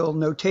musical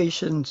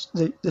notations,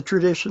 the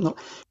traditional.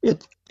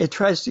 It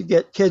tries to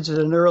get kids at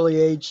an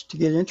early age to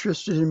get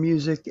interested in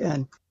music,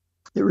 and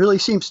it really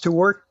seems to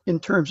work in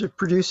terms of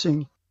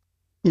producing,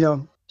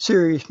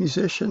 serious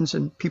musicians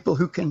and people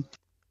who can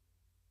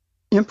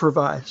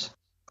improvise,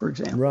 for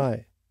example.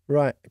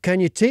 Right. Can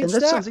you teach and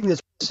that's something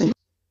that's.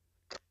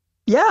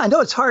 Yeah, I know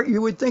it's hard. You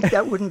would think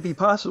that wouldn't be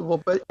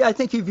possible, but I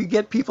think if you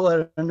get people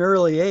at an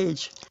early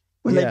age,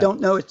 when they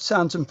don't know it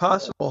sounds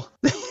impossible,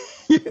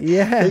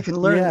 they can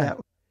learn that.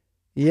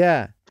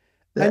 Yeah.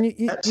 And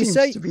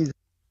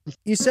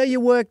you say you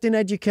worked in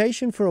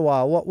education for a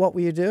while. What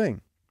were you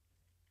doing?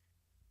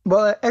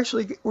 Well, I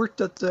actually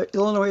worked at the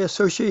Illinois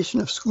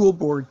Association of School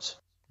Boards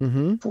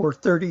for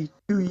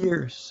 32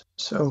 years.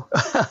 So,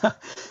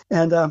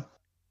 and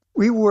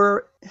we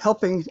were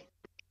helping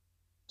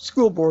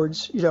school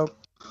boards,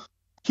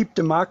 keep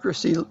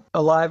democracy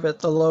alive at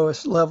the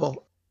lowest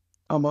level,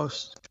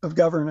 almost, of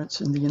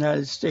governance in the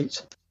United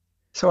States.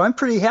 So I'm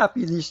pretty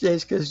happy these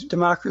days because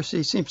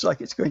democracy seems like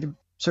it's going to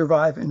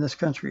survive in this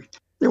country.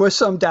 There was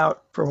some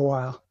doubt for a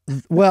while.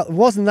 Well, it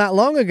wasn't that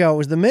long ago. It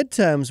was the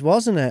midterms,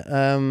 wasn't it?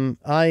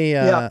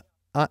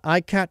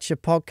 I catch a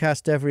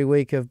podcast every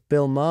week of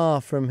Bill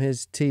Maher from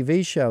his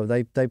TV show.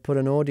 They put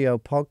an audio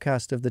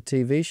podcast of the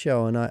TV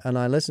show, and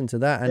I listened to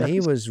that, and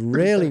he was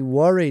really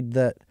worried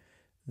that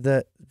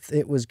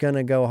it was going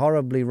to go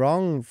horribly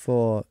wrong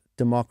for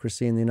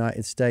democracy in the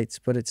United States.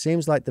 But it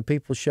seems like the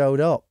people showed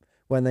up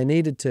when they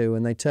needed to,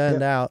 and they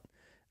turned out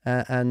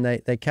and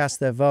they cast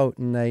their vote,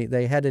 and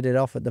they headed it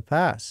off at the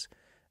pass.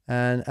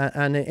 And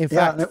in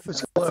fact, it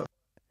was close.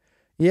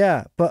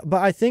 Yeah, but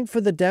I think for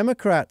the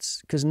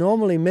Democrats, because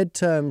normally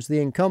midterms the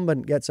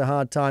incumbent gets a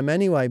hard time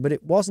anyway, but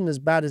it wasn't as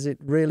bad as it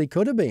really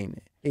could have been.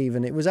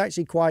 Even it was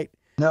actually quite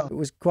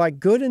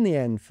good in the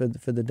end for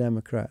the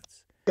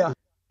Democrats. Yeah,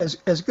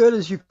 as good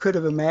as you could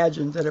have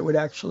imagined that it would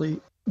actually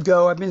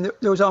go. I mean,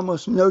 there was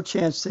almost no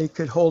chance they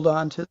could hold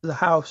on to the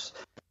House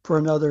for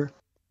another,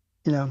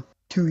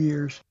 2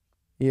 years.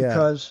 Yeah,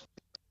 because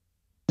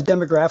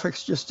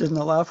demographics just didn't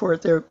allow for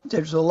it.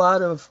 There's a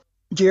lot of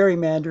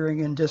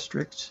gerrymandering in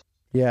districts.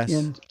 Yes.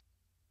 In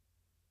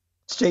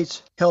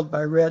states held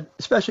by red,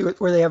 especially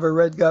where they have a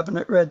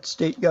red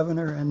state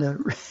governor, and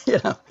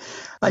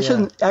I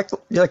shouldn't act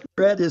like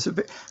red is a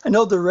bit. I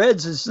know the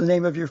Reds is the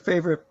name of your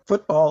favorite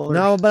football.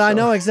 No, but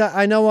so.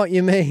 I know what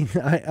you mean.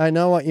 I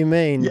know what you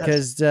mean,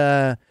 because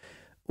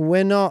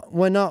we're not.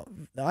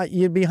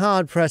 You'd be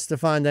hard pressed to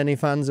find any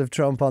fans of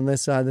Trump on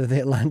this side of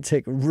the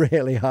Atlantic.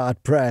 Really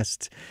hard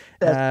pressed.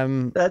 We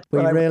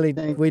really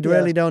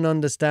don't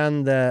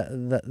understand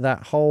that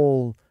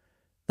whole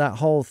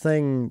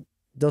thing.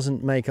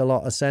 Doesn't make a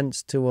lot of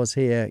sense to us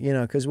here,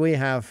 because we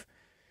have,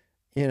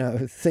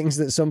 things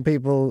that some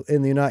people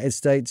in the United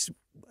States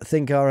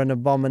think are an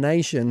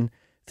abomination.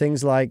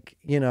 Things like,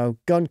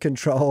 gun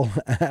control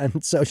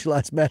and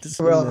socialized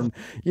medicine. Well,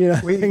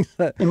 things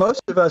that...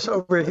 most of us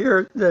over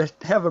here that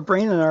have a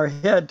brain in our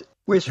head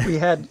wish we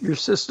had your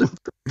system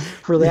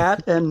for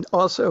that. And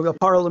also a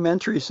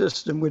parliamentary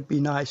system would be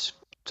nice,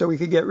 so we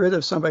could get rid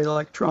of somebody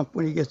like Trump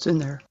when he gets in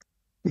there,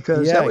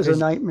 because that was a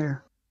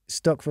nightmare.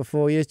 Stuck for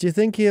 4 years. Do you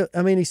think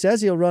he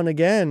says he'll run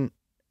again?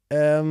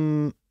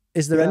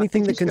 Is there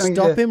anything that can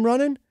stop him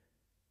running?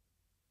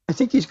 I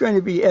think he's going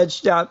to be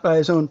edged out by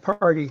his own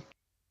party.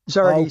 There's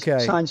already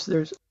signs.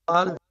 There's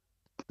a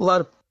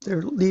lot of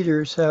their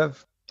leaders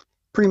have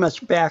pretty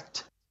much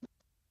backed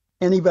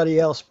anybody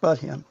else but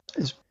him.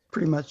 Is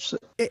pretty much.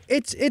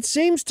 It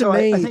seems to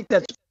me. I think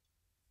that's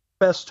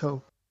best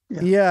hope.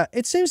 Yeah,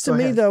 it seems to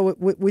me though,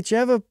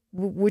 whichever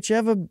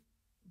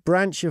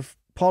branch of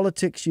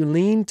politics you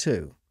lean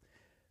to,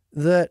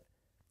 that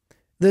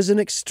there's an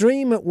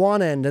extreme at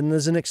one end and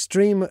there's an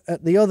extreme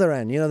at the other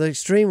end, the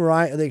extreme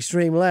right or the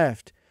extreme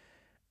left.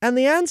 And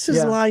the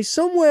answers lie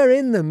somewhere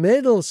in the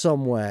middle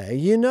somewhere.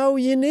 You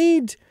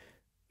need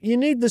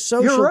the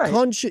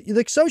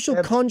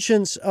social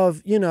conscience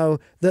of,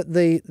 that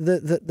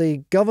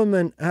the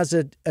government has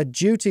a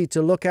duty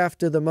to look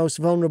after the most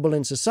vulnerable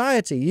in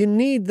society. You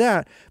need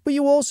that. But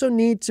you also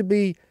need to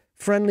be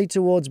friendly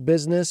towards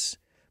business.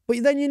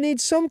 But then you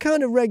need some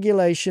kind of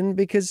regulation,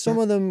 because some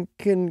of them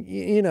can,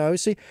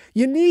 see,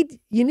 you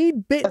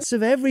need bits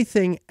of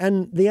everything,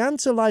 and the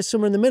answer lies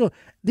somewhere in the middle.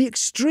 The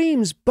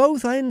extremes,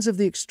 both ends of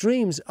the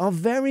extremes, are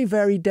very,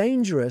 very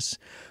dangerous.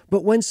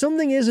 But when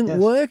something isn't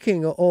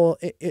working, or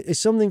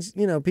something's,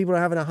 people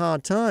are having a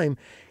hard time,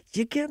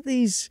 you get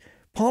these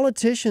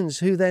politicians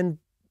who then,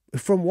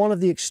 from one of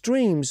the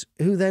extremes,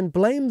 who then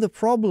blame the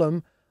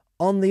problem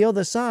on the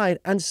other side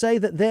and say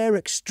that their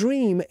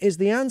extreme is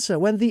the answer,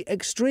 when the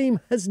extreme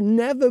has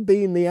never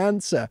been the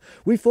answer.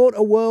 We fought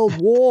a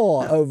world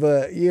war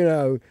over,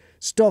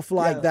 stuff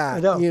like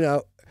that.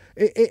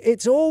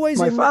 It's always...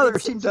 My father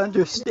seemed to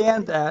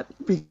understand that,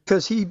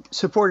 because he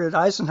supported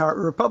Eisenhower, a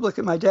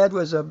Republican. My dad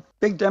was a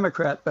big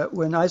Democrat, but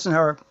when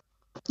Eisenhower,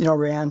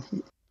 ran,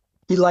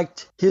 he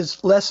liked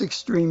his less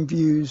extreme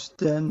views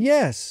than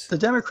the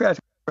Democrat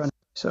who was running.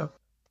 So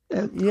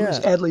it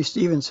was Adlai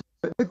Stevenson.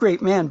 A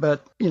great man,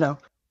 but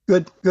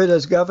good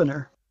as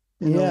governor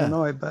in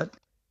Illinois, but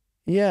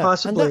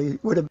possibly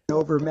would have been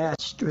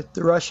overmatched with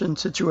the Russian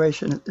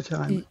situation at the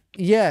time.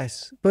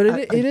 Yes, but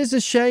it is a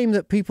shame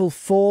that people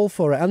fall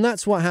for it, and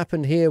that's what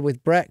happened here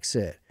with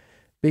Brexit,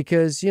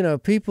 because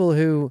people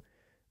who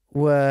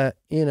were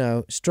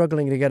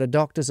struggling to get a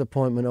doctor's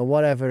appointment or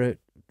whatever it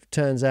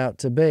turns out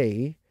to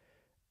be,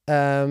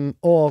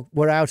 or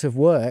were out of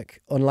work,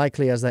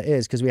 unlikely as that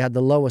is, because we had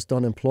the lowest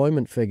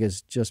unemployment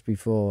figures just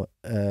before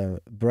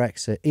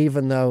Brexit,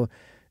 even though,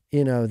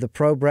 the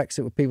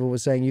pro-Brexit people were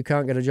saying you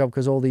can't get a job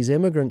because all these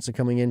immigrants are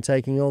coming in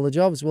taking all the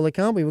jobs. Well, they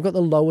can't be. We've got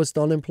the lowest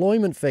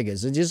unemployment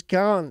figures. It just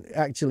can't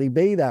actually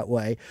be that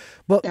way.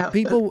 But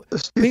people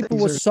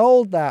were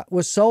sold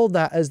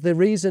that as the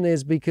reason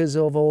is because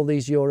of all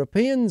these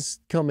Europeans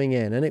coming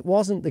in, and it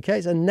wasn't the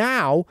case. And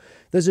now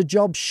there's a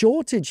job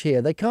shortage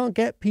here. They can't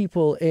get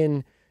people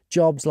in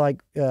jobs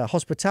like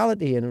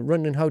hospitality and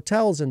running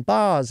hotels and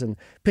bars and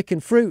picking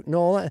fruit and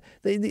all that.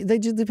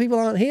 The people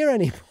aren't here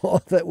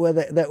anymore that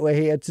were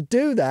here to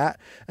do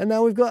that. And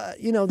now we've got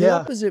the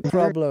opposite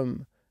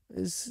problem.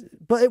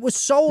 But it was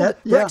sold.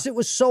 Brexit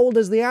was sold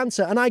as the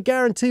answer, and I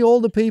guarantee all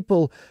the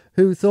people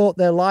who thought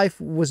their life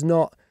was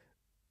not.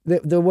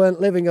 They weren't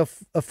living a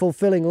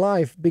fulfilling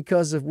life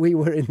because we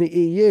were in the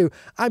EU.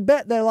 I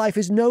bet their life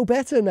is no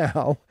better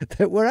now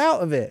that we're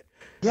out of it.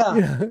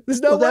 Yeah, there's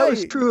no way. That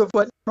was true of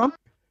what Trump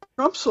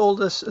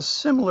sold us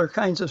similar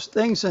kinds of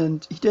things,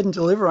 and he didn't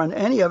deliver on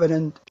any of it.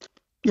 And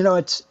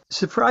it's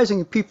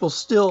surprising people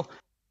still.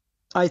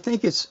 I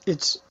think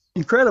it's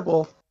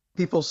incredible.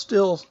 People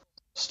still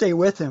stay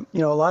with him. A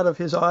lot of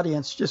his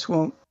audience just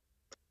won't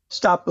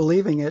stop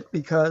believing it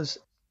because,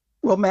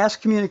 mass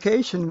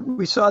communication.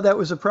 We saw that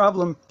was a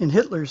problem in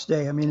Hitler's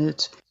day. I mean,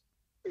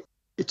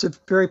 it's a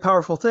very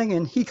powerful thing,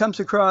 and he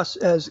comes across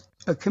as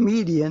a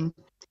comedian,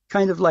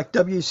 kind of like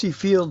W.C.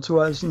 Fields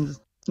was in the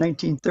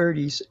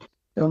 1930s.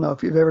 I don't know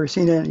if you've ever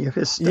seen any of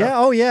his stuff. Yeah.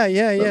 Oh, yeah.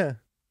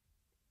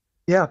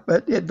 Yeah,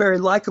 but a very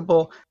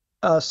likable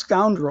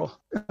scoundrel.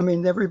 I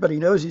mean, everybody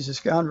knows he's a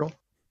scoundrel,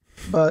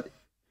 but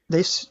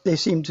they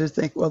seem to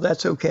think, well,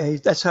 that's okay.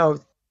 That's how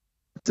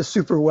the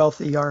super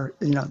wealthy are.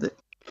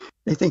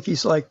 They think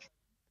he's like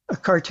a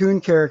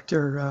cartoon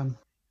character.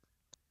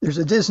 There's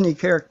a Disney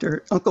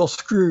character, Uncle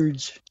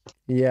Scrooge.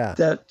 Yeah.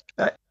 That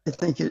I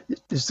think it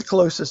is the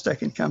closest I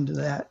can come to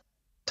that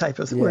type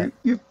of thing, Yeah. where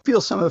you feel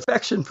some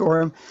affection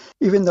for him,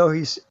 even though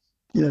he's,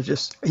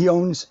 just he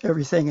owns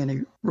everything and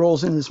he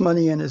rolls in his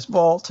money in his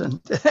vault,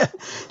 and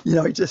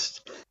he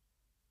just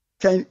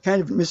kind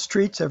of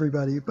mistreats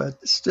everybody.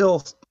 But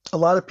still, a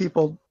lot of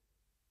people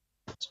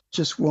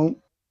just won't,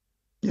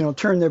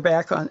 turn their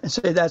back on and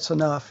say that's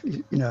enough.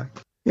 You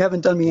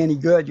haven't done me any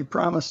good. You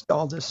promised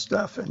all this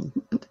stuff and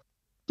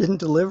didn't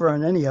deliver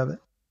on any of it.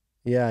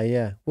 Yeah,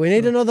 yeah. We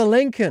need another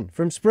Lincoln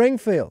from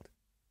Springfield.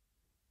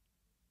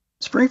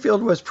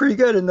 Springfield was pretty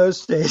good in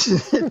those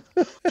days. It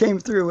came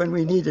through when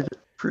we needed it,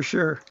 for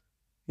sure.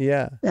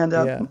 Yeah. And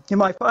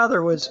my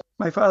father was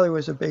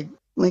a big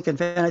Lincoln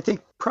fan. I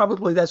think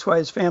probably that's why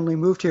his family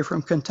moved here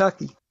from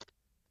Kentucky.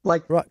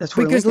 Right. That's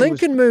where because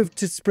Lincoln moved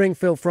to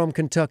Springfield from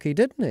Kentucky,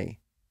 didn't he?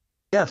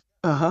 Yes.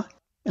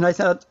 And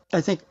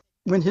I think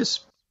when his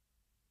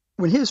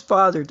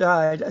father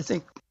died, I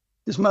think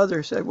his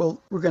mother said,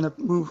 "Well, we're going to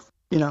move.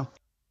 We're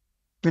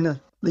going to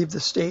leave the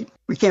state.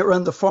 We can't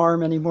run the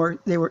farm anymore."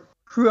 They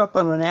grew up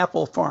on an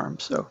apple farm,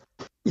 so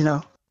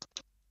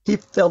he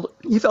felt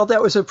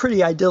that was a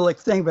pretty idyllic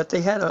thing. But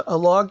they had a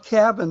log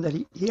cabin that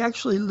he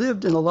actually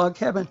lived in a log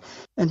cabin,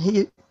 and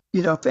he,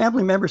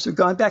 family members have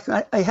gone back.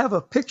 I have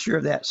a picture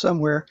of that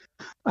somewhere.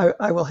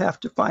 I will have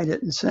to find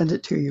it and send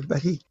it to you.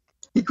 But he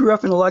grew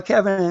up in a log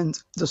cabin, and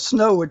the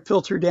snow would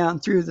filter down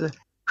through the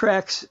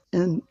cracks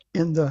in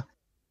the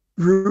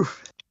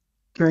roof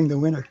during the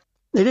winter.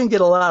 They didn't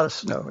get a lot of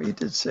snow. He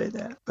did say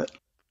that, but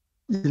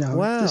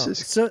wow. This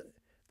is so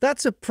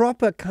that's a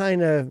proper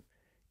kind of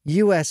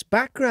U.S.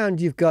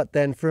 background you've got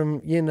then.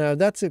 From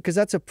that's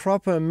a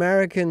proper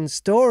American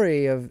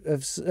story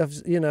of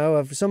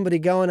somebody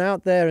going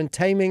out there and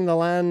taming the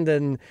land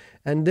and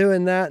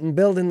doing that and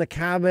building the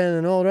cabin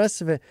and all the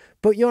rest of it.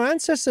 But your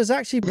ancestors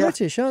actually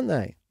British, aren't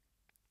they?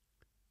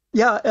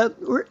 Yeah,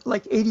 we're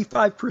like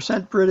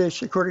 85%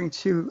 British, according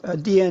to a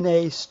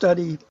DNA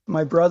study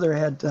my brother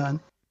had done,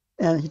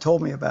 and he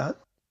told me about.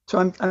 So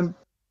I'm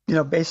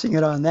basing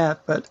it on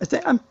that. But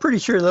I'm pretty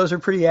sure those are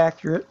pretty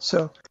accurate.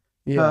 So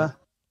a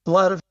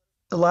lot of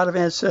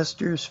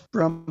ancestors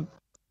from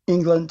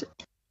England,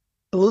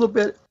 a little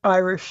bit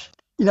Irish.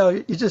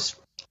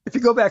 If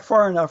you go back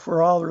far enough,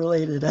 we're all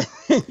related. I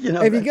think,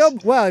 If you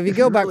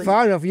go back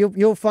far enough,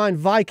 you'll find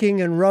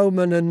Viking and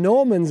Roman and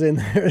Normans in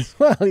there as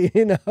well.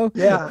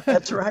 Yeah,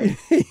 that's right.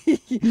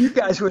 You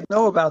guys would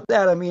know about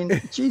that. I mean,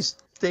 geez,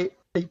 they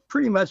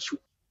pretty much.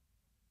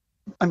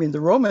 I mean, the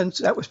Romans,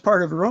 that was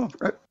part of Rome,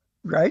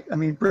 right? I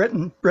mean,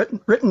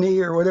 Brittany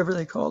or whatever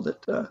they called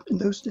it in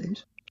those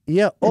days.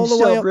 Yeah, all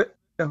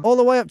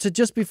the way up to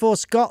just before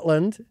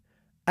Scotland,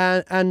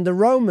 and the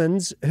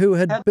Romans who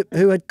had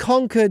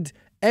conquered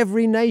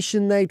every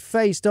nation they'd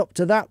faced up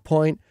to that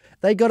point.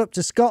 They got up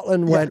to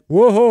Scotland and went,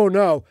 whoa,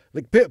 no,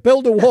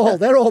 build a wall.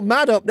 They're all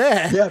mad up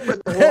there. Yeah,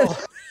 put the wall.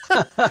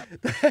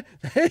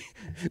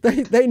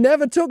 they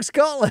never took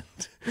Scotland.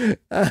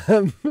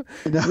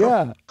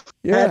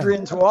 Yeah.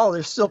 Hadrian's Wall,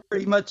 there's still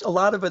pretty much, a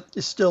lot of it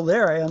is still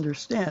there, I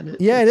understand.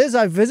 It is.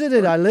 I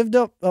visited. I lived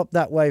up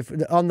that way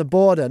on the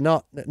border,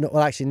 not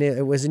actually near.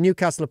 It was in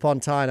Newcastle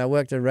upon Tyne. I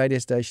worked at a radio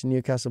station,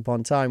 Newcastle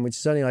upon Tyne, which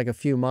is only like a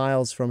few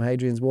miles from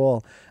Hadrian's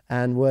Wall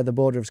and where the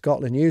border of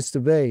Scotland used to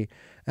be.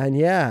 And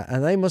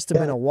they must have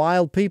been a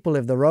wild people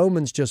if the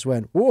Romans just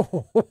went,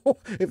 whoa,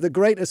 if the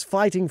greatest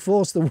fighting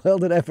force the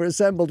world had ever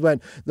assembled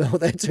went, no,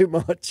 they're too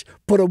much,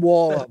 put a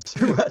wall up.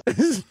 Too much.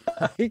 It's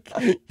like,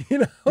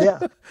 Yeah.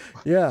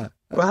 Yeah.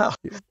 Wow.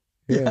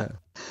 Yeah.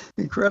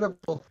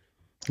 Incredible.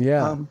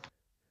 Yeah.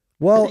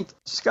 I think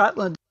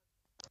Scotland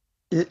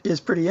is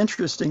pretty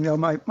interesting, though.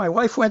 My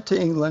wife went to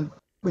England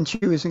when she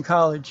was in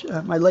college,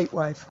 my late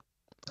wife.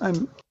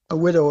 I'm a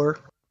widower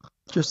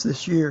just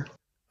this year.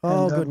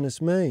 Oh,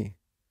 goodness me.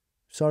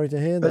 Sorry to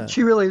hear that. But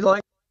she really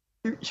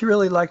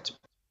liked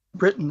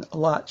Britain a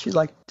lot. She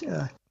liked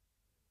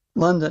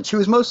London. She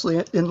was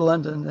mostly in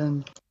London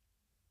and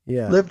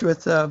lived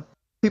with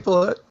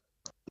people.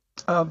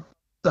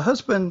 The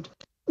husband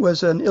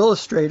was an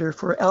illustrator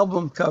for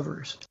album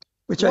covers,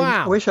 which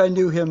I wish I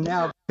knew him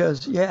now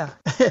because,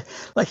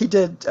 like he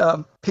did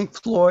Pink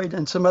Floyd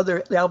and some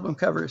other album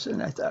covers.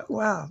 And I thought,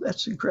 wow,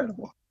 that's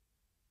incredible.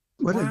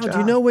 What a job. Do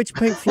you know which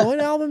Pink Floyd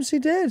albums he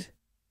did?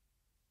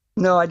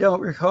 No, I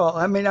don't recall.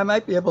 I mean, I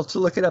might be able to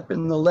look it up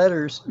in the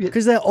letters.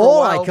 Because they're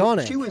all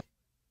iconic.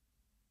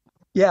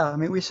 I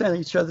mean, we sent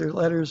each other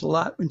letters a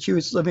lot when she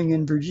was living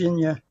in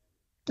Virginia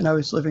and I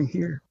was living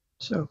here.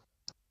 So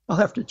I'll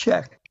have to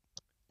check.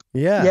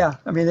 Yeah. Yeah,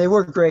 I mean, they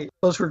were great.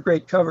 Those were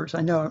great covers.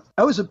 I know.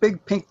 I was a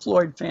big Pink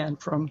Floyd fan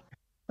from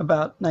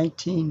about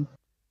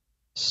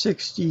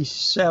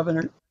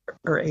 1967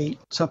 or 8,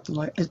 something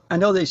like that. I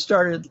know they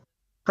started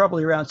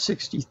probably around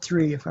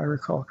 63, if I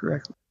recall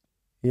correctly.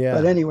 Yeah.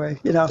 But anyway,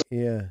 Yeah.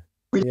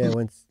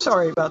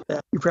 Sorry about that.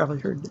 You probably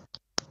heard that.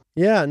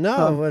 Yeah,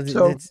 no, well,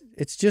 So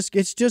it's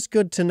just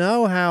good to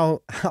know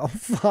how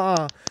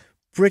far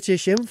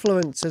British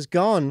influence has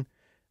gone.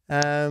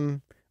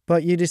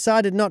 But you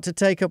decided not to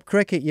take up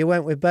cricket. You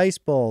went with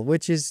baseball,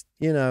 which is,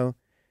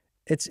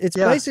 it's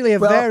basically a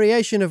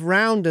variation of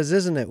rounders,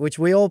 isn't it? Which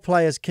we all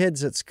play as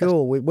kids at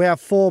school. We have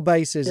 4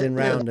 bases in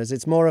rounders.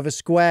 It's more of a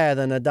square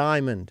than a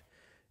diamond.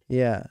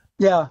 Yeah.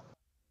 Yeah.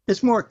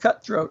 It's more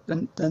cutthroat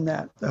than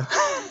that, though.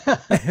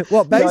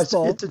 What,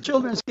 baseball? It's a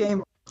children's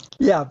game.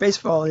 Yeah,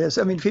 baseball is.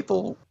 I mean,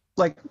 people,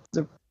 like,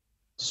 the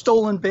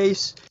stolen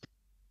base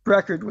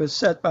record was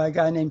set by a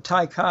guy named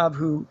Ty Cobb,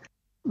 who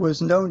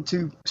was known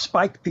to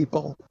spike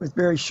people with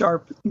very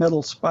sharp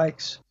metal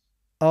spikes.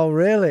 Oh,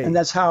 really? And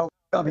that's how,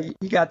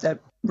 he got that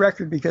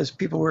record, because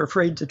people were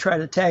afraid to try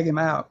to tag him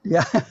out.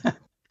 Yeah.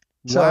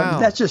 So wow.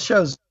 that just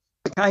shows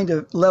the kind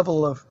of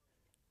level of,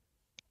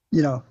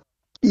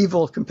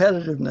 evil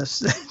competitiveness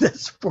that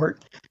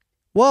sport.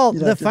 Well,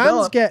 the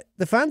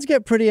fans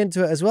get pretty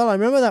into it as well. I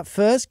remember that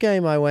first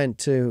game I went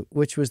to,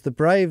 which was the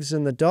Braves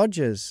and the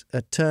Dodgers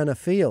at Turner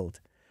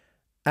Field,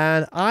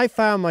 and I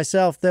found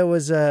myself there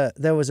was a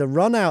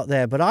run out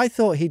there, but I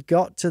thought he'd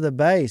got to the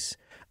base,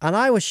 and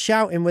I was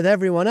shouting with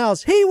everyone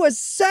else, "He was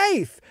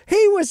safe!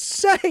 He was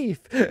safe!"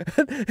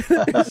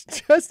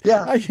 It's just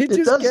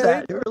it does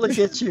that. It really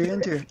gets you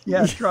into it.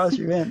 Yeah, it draws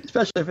you in,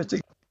 especially if it's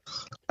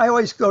I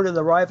always go to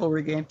the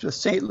rivalry games with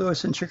St.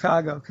 Louis and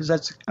Chicago, because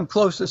I'm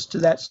closest to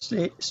that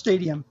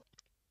stadium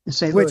in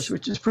St. Louis,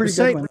 which is pretty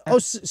good one. Oh,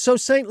 so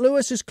St.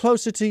 Louis is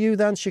closer to you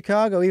than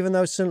Chicago, even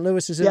though St.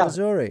 Louis is in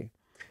Missouri.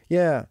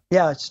 Yeah.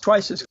 Yeah, it's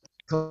twice as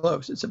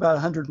close. It's about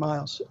 100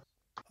 miles.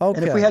 Okay.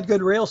 And if we had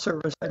good rail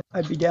service,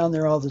 I'd be down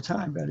there all the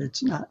time, but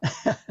it's not.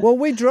 Well,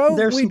 we drove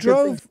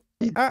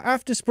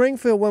after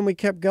Springfield when we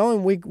kept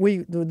going.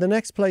 The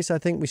next place I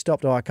think we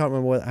stopped, I can't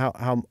remember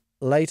how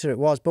later it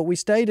was, but we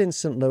stayed in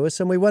St. Louis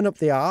and we went up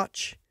the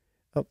Arch,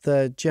 up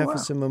the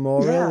Jefferson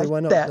Memorial. Yeah, we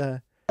went up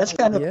there. That's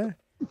kind of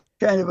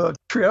a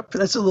trip.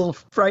 That's a little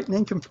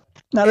frightening.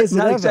 Not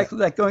exactly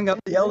like going up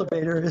the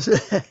elevator, is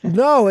it?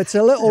 No, it's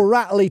a little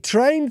rattly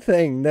train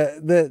thing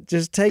that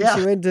just takes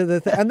you into the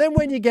thing. And then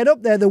when you get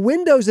up there, the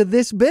windows are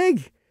this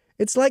big.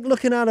 It's like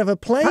looking out of a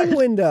plane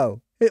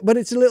window. But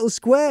it's a little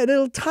square,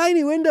 little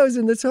tiny windows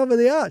in the top of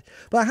the arch.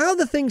 But how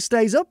the thing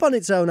stays up on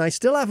its own, I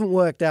still haven't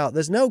worked out.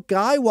 There's no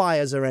guy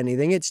wires or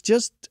anything. It's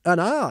just an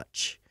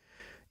arch.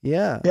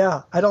 Yeah.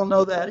 Yeah, I don't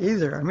know that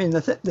either. I mean,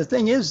 the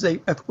thing is, they,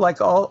 like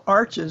all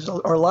arches,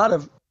 or a lot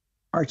of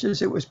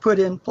arches, it was put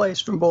in place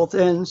from both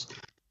ends.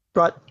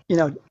 Brought,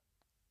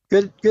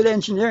 good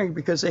engineering,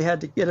 because they had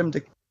to get them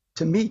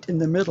to meet in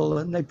the middle,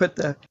 and they put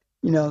the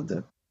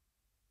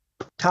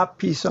top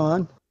piece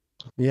on.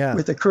 Yeah,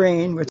 with a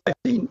crane, which I've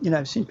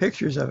seen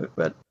pictures of it,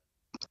 but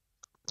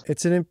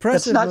it's an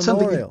impressive memorial. It's not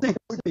memorial. something you think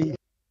would be.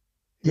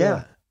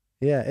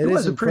 It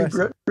was a pretty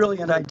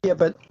brilliant idea,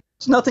 but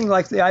it's nothing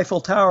like the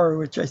Eiffel Tower,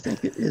 which I think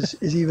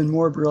is even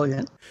more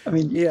brilliant. I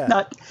mean,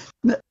 and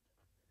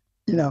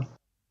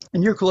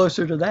you're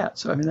closer to that,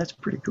 so I mean that's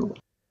pretty cool.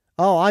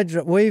 Oh, I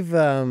think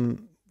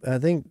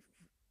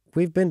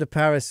we've been to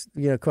Paris,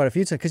 quite a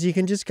few times, because you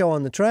can just go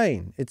on the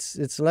train.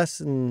 It's less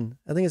than,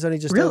 I think it's only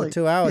just over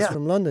 2 hours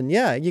from London.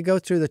 Yeah, you go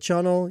through the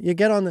Channel. You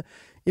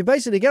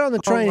basically get on the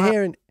train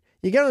here, and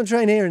you get on the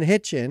train here in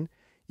Hitchin.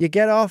 You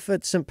get off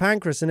at St.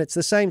 Pancras, and it's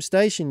the same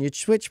station. You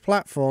switch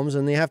platforms,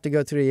 and you have to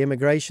go through the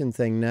immigration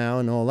thing now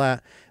and all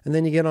that. And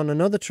then you get on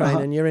another train,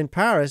 and you're in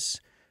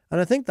Paris. And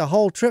I think the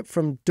whole trip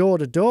from door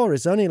to door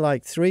is only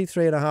like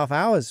 3.5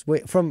 hours.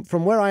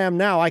 From where I am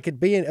now, I could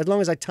be in, as long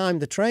as I timed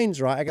the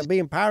trains right, I could be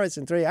in Paris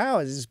in 3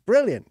 hours. It's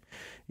brilliant.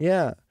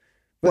 Yeah.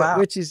 Wow.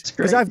 Which is,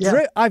 because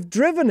I've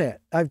driven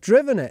it.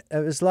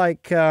 It was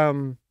like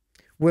when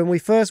we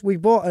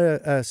bought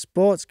a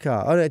sports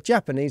car, or a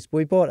Japanese,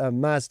 we bought a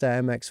Mazda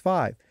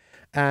MX-5.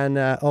 And,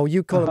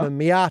 you call them a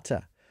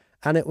Miata.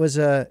 And it was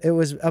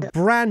a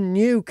brand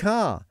new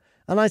car.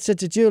 And I said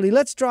to Julie,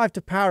 let's drive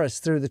to Paris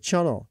through the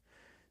Channel.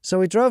 So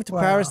we drove to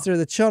Paris through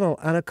the Channel,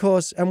 and of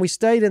course, we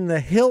stayed in the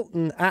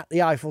Hilton at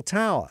the Eiffel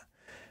Tower.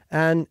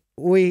 And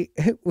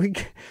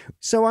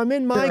so I'm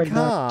in my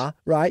car,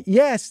 right?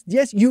 Yes,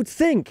 you'd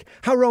think,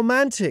 how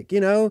romantic,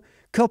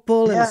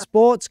 couple in a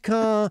sports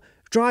car,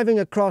 driving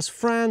across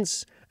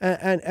France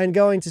and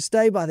going to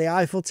stay by the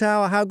Eiffel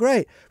Tower, how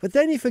great. But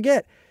then you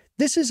forget,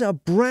 this is a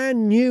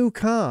brand new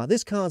car.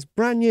 This car's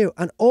brand new.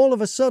 And all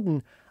of a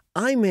sudden,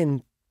 I'm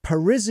in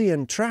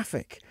Parisian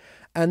traffic.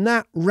 And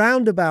that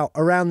roundabout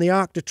around the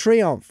Arc de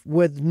Triomphe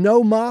with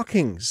no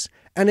markings,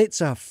 and it's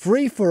a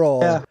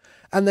free-for-all. Yeah.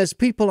 And there's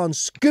people on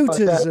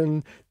scooters,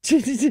 and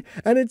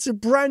it's a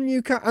brand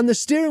new car. And the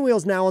steering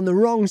wheel's now on the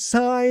wrong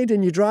side,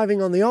 and you're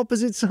driving on the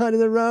opposite side of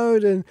the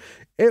road. And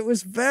it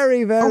was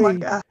very,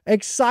 very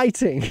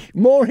exciting.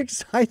 More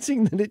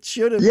exciting than it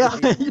should have been.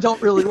 Yeah, you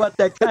don't really want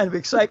that kind of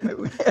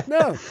excitement.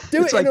 No,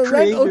 do it in a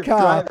rental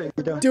car.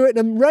 Do it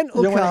in a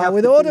rental car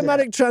with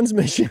automatic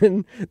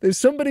transmission. There's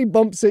somebody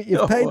bumps it,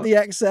 you've paid the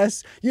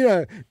excess.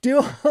 Do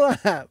all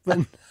that. But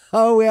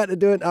we had to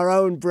do it in our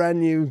own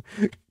brand new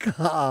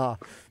car.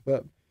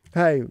 But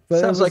hey,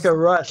 sounds like a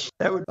rush.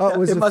 That would. It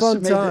was a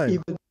fun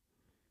time.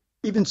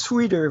 even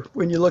sweeter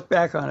when you look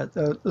back on it.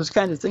 Those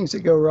kind of things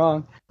that go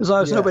wrong, as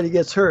long as Yeah. nobody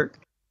gets hurt.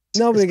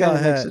 Nobody It kinda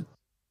got makes hurt. it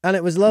And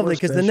it was lovely more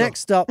because the special. next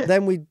stop,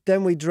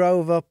 then we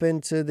drove up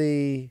into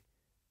the.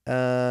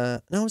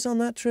 No, I was on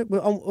that trip.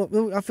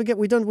 I forget.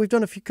 We've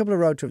done a couple of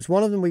road trips.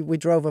 One of them we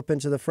drove up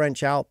into the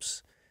French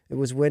Alps. It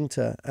was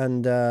winter,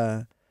 and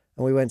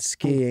we went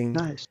skiing.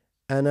 Nice.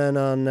 And then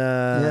on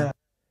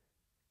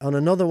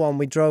another one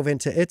we drove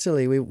into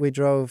Italy. We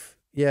drove,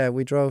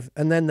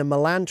 and then the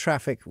Milan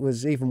traffic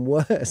was even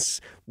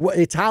worse.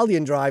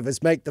 Italian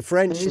drivers make the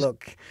French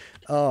look.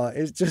 Oh,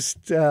 it's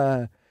just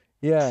but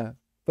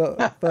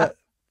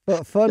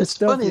fun It's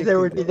stuff. funny there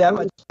would be that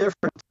much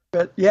difference,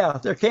 but yeah,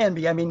 there can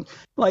be. I mean,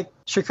 like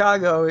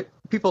Chicago,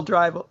 people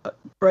drive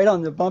right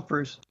on the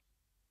bumpers.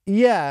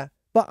 Yeah,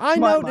 but I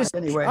My noticed.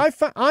 mind, anyway.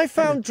 I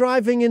found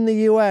driving in the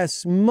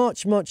US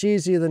much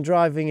easier than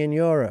driving in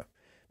Europe,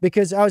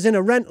 because I was in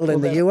a rental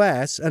in the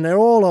US and they're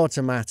all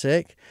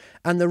automatic,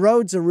 and the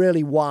roads are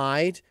really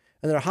wide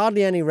and there are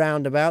hardly any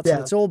roundabouts,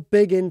 and it's all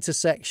big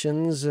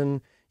intersections,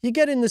 and you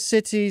get in the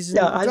cities.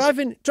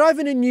 And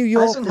driving in New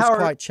York was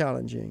quite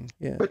challenging.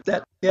 Yeah, put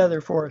that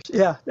together for us.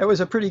 Yeah, that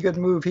was a pretty good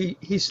move. He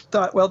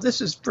thought, well,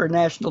 this is for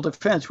national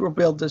defense. We'll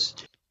build this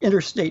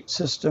interstate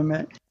system,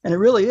 and it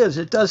really is.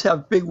 It does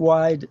have big,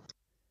 wide,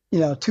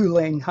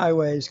 2-lane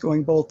highways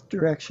going both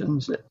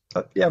directions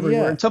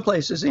everywhere. In some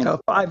places,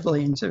 5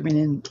 lanes. I mean,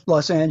 in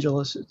Los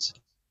Angeles, it's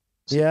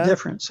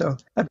different. So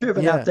I've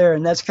driven out there,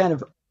 and that's kind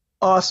of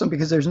awesome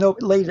because there's no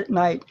late at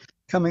night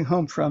coming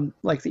home from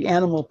like the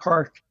animal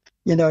park.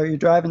 You're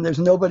driving, there's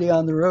nobody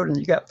on the road, and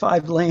you got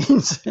 5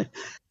 lanes.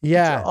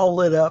 It's all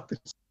lit up.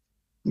 It's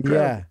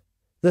incredible. Yeah.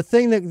 The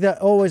thing that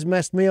always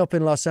messed me up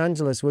in Los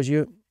Angeles was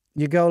you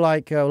go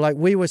like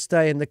we were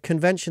staying, the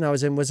convention I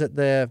was in was at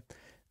the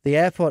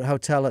airport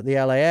hotel at the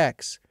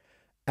LAX,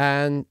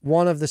 and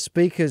one of the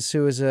speakers,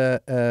 who was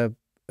a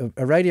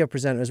radio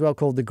presenter as well,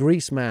 called the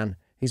Grease Man,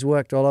 he's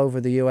worked all over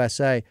the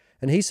USA,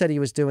 and he said he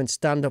was doing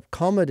stand-up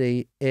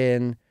comedy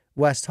in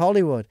West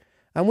Hollywood.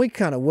 And we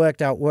kind of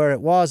worked out where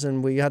it was,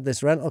 and we had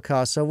this rental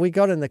car. So we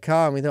got in the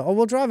car and we thought,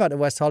 we'll drive out to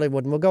West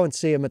Hollywood and we'll go and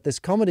see him at this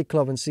comedy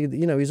club and see,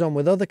 he's on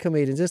with other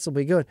comedians. This will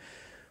be good.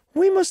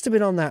 We must have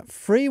been on that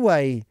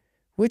freeway.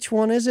 Which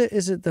one is it?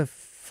 Is it the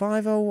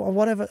 50 or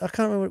whatever? I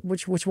can't remember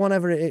which one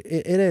ever it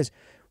is.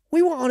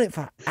 We were on it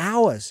for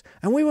hours,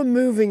 and we were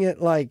moving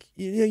it like,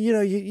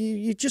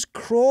 you're just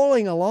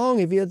crawling along.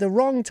 If you're at the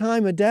wrong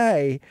time of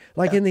day,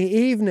 like in the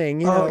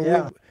evening, you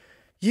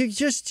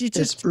just got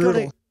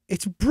to.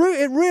 It's brutal.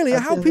 It really,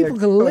 how people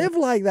can live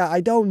like that, I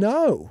don't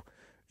know.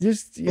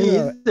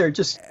 They're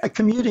just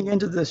commuting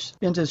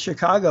into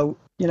Chicago,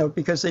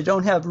 because they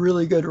don't have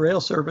really good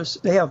rail service.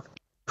 They have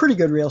pretty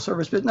good rail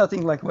service, but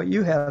nothing like what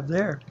you have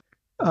there.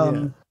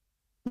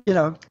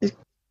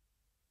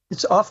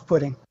 It's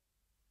off-putting.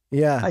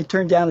 Yeah. I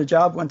turned down a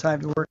job one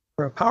time to work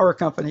for a power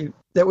company.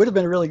 That would have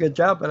been a really good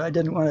job, but I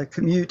didn't want to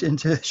commute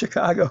into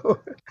Chicago.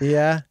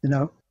 Yeah.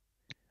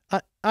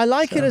 I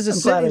like it as a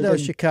city, though,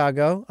 didn't.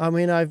 Chicago. I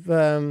mean, I've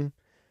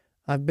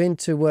been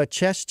to where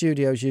Chess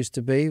Studios used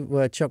to be,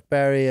 where Chuck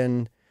Berry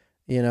and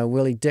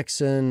Willie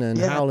Dixon and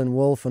Howlin'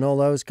 Wolf and all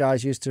those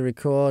guys used to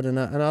record, and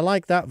I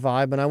like that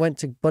vibe. And I went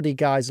to Buddy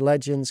Guy's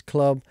Legends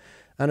Club,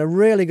 and a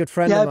really good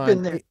friend of mine. I've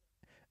been there.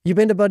 You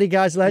been to Buddy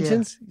Guy's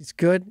Legends? Yeah. It's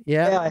good.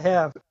 Yeah. Yeah, I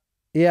have.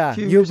 Yeah.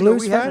 You a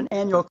blues fan? We had an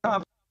annual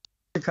conference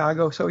in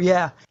Chicago, so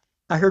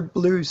I heard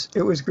blues.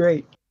 It was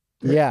great.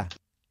 Yeah.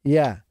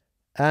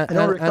 I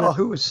don't recall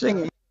who was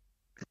singing.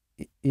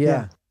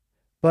 Yeah.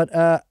 But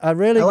a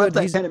really I good. love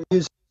that kind of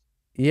music.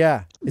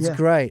 Yeah, it's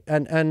great.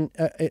 And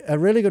a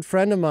really good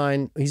friend of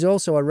mine, he's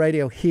also a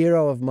radio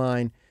hero of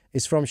mine,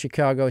 is from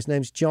Chicago. His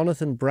name's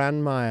Jonathan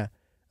Brandmeier.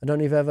 I don't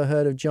know if you've ever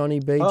heard of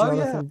Johnny B.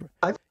 Jonathan.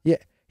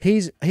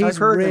 He's I've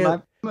heard real.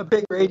 him. I'm a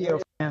big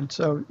radio fan,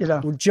 so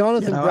Well,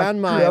 Jonathan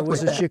Brandmeier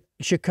was a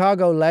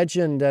Chicago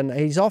legend, and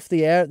he's off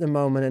the air at the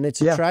moment, and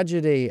it's a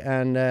tragedy.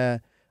 And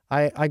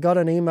I got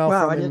an email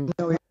from him. I didn't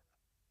know.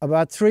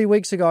 About 3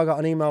 weeks ago, I got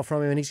an email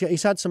from him, and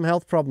he's had some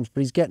health problems,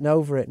 but he's getting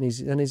over it.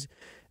 And he's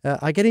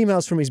I get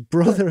emails from his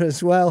brother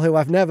as well, who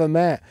I've never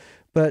met.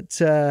 But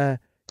so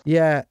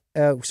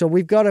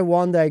we've got to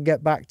one day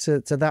get back to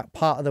that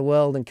part of the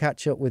world and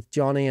catch up with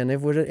Johnny. And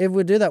if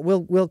we do that,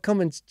 we'll come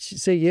and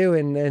see you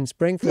in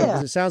Springfield,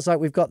 because it sounds like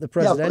we've got the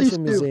Presidential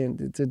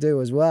Museum to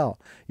do as well.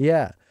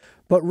 Yeah,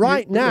 but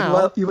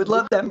now you would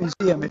love that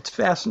museum. It's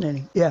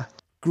fascinating. Yeah,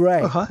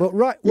 great. But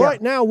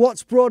right now,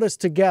 what's brought us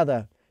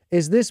together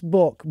is this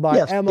book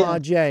by M.R.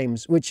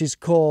 James, which is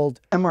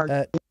called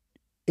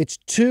it's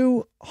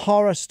 2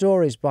 horror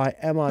stories by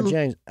M.R.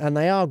 James, and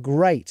they are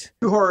great.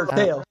 2 horror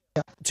tales.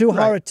 2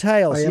 horror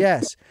tales,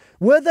 yes.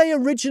 Were they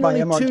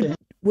originally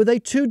were they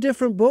 2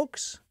 different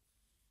books?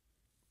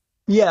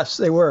 Yes,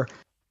 they were.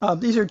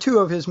 These are 2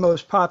 of his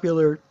most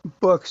popular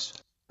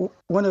books.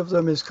 One of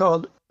them is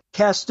called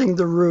Casting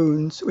the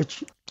Runes,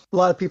 which a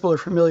lot of people are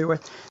familiar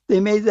with. They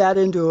made that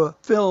into a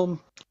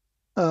film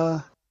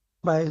by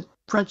a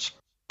French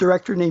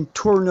director named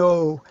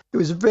Tourneau. It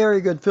was a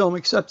very good film,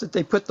 except that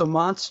they put the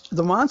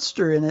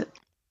monster in it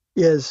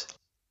is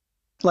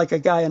like a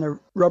guy in a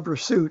rubber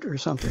suit or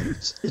something.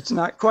 It's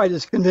not quite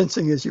as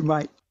convincing as you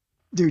might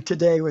do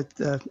today with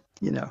the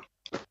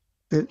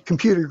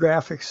computer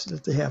graphics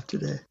that they have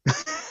today.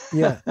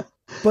 Yeah,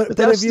 but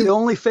that's the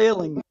only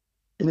failing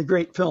in a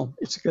great film.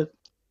 It's good.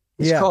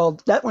 It's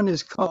called, that one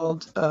is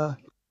called, I'm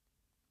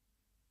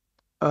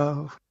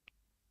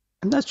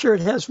not sure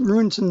it has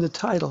runes in the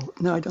title.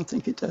 No, I don't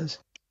think it does.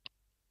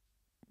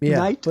 Yeah,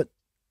 Night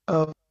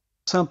of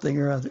something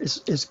or other.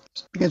 It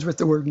begins with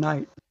the word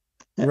night.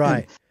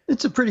 Right. And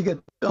it's a pretty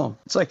good film.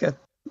 It's like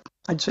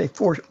I'd say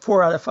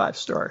 4 out of 5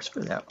 stars for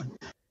that one.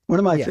 One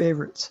of my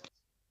favorites.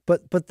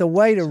 But the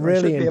way to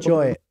really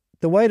enjoy it,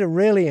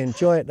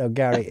 though,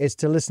 Gary, is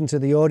to listen to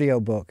the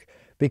audiobook,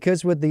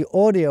 because with the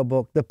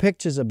audiobook, the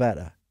pictures are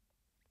better.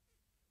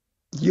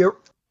 You're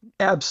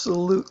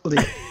absolutely.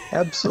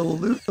 That's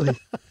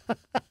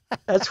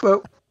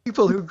what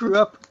people who grew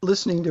up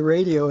listening to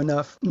radio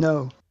enough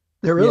know.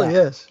 There really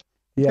is.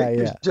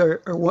 Pictures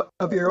are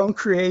of your own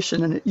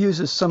creation, and it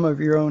uses some of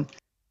your own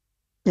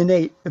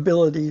innate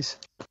abilities.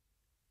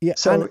 Yeah,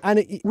 so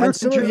and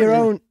some of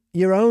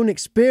your own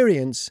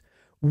experience,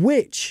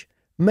 which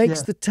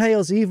makes the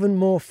tales even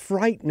more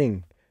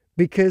frightening,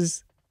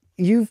 because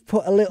you've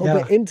put a little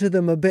bit into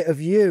them, a bit of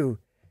you,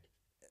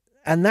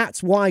 and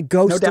that's why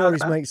ghost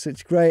stories make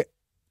such great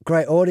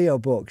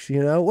audiobooks.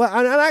 You know, well,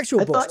 and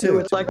actual books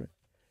too.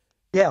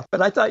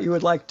 But I thought you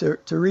would like to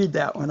read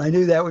that one. I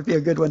knew that would be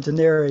a good one to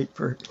narrate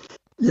for,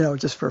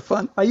 just for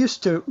fun. I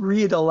used to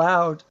read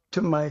aloud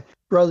to my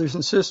brothers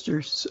and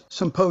sisters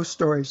some Poe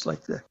stories, like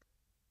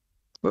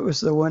what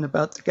was the one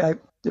about the guy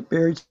that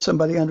buried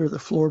somebody under the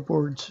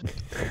floorboards?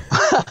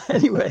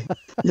 Anyway,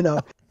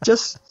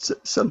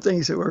 just some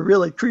things that were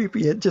really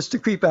creepy, just to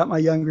creep out my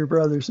younger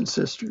brothers and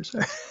sisters.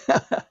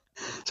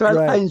 So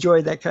I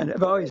enjoyed that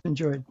I've always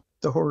enjoyed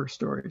the horror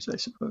stories, I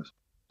suppose.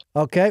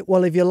 Okay,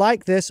 well, if you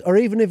like this, or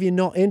even if you're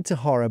not into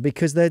horror,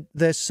 because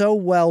they're so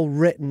well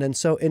written and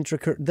so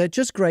intricate, they're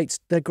just great.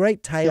 They're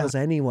great tales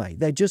anyway.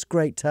 They're just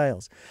great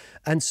tales,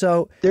 and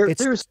so there's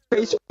a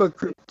Facebook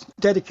group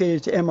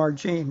dedicated to M.R.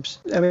 James.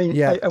 I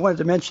mean, I wanted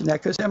to mention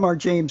that because M.R.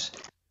 James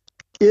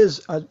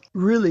is a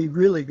really,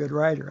 really good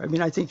writer. I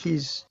mean, I think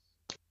he's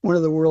one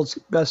of the world's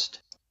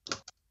best,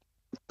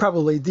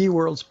 probably the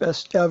world's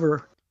best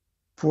ever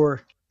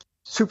for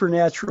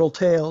supernatural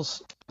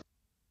tales.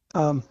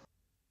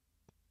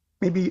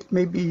 Maybe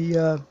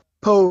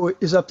Poe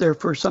is up there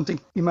for something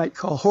you might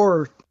call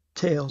horror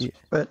tales.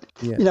 But,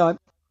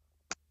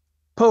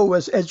 Poe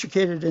was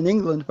educated in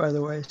England, by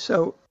the way.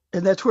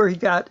 And that's where he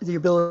got the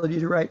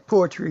ability to write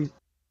poetry.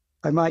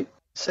 I might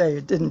say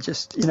it didn't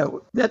just,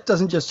 that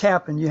doesn't just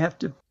happen. You have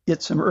to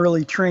get some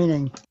early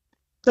training.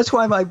 That's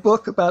why my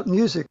book about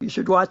music, you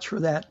should watch for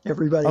that,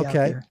 everybody out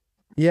there.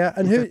 Yeah,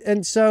 and I've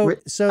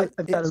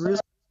got a really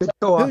good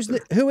co-author.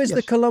 Who is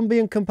the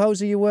Colombian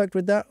composer you worked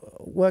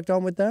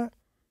on with that?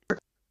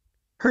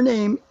 Her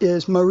name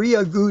is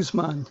Maria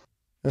Guzman,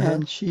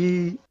 and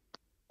she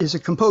is a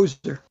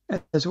composer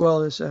as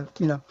well as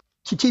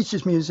she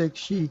teaches music.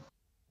 She,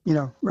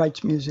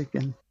 writes music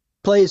and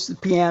plays the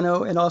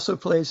piano and also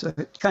plays a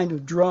kind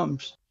of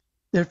drums.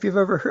 If you've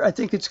ever heard, I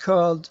think it's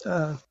called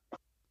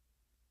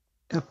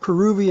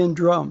Peruvian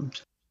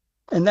drums,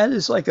 and that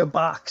is like a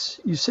box.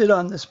 You sit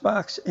on this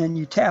box and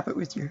you tap it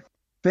with your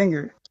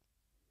finger,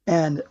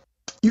 and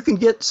you can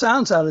get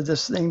sounds out of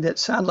this thing that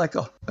sound like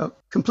a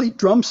complete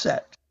drum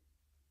set,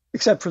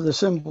 except for the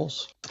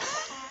cymbals.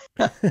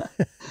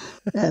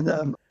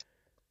 And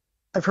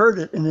I've heard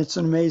it, and it's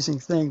an amazing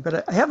thing,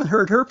 but I haven't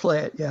heard her play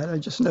it yet. I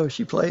just know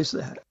she plays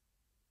that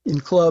in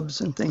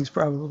clubs and things,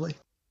 probably.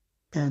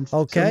 And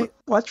so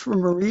watch for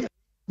Maria.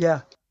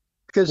 Yeah.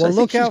 Because I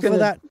think she's going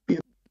to be a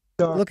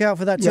star. Look out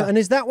for that too. Yeah. And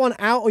is that one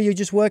out, or are you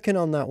just working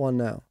on that one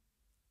now?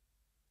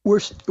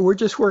 We're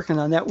just working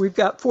on that. We've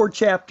got 4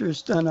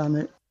 chapters done on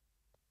it.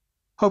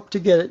 Hope to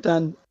get it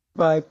done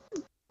by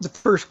the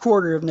first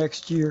quarter of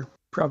next year,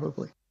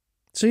 probably.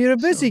 So you're a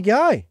busy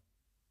guy.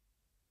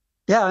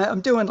 Yeah, I'm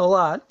doing a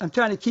lot. I'm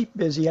trying to keep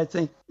busy, I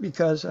think,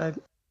 because I'm,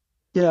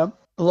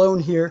 alone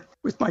here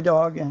with my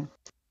dog and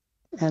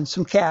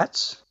some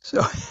cats.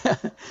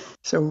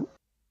 So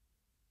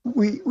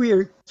we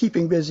are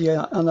keeping busy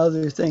on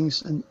other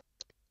things and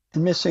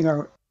missing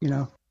our,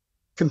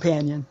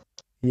 companion.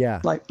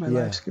 Yeah. Like my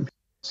life's companion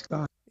is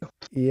gone.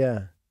 Yeah.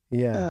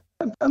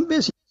 I'm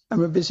busy.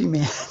 I'm a busy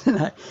man,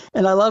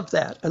 and I love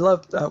that. I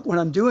love what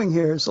I'm doing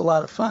here is a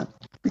lot of fun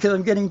because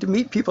I'm getting to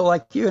meet people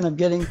like you, and I'm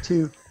getting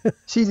to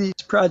see these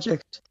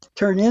projects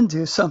turn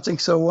into something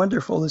so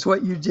wonderful as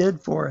what you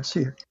did for us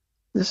here.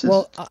 This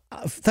is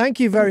thank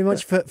you very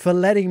much for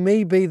letting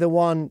me be the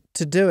one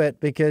to do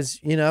it, because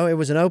it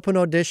was an open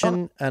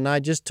audition and I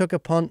just took a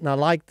punt and I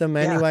liked them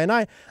anyway. And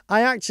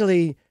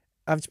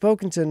I've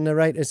spoken to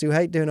narrators who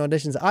hate doing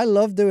auditions. I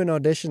love doing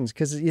auditions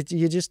because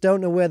you just don't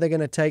know where they're going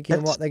to take you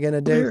and what they're going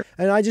to do. Weird.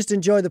 And I just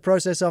enjoy the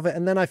process of it,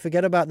 and then I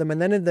forget about them. And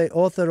then if the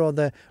author or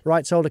the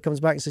rights holder comes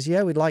back and says,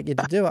 "Yeah, we'd like you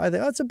to do it," I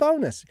think, "Oh, it's a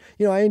bonus."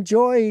 I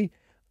enjoy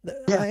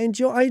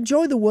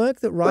the work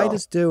that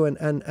writers do,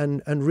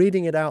 and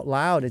reading it out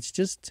loud. It's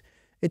just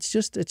it's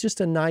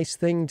just a nice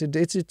thing to do.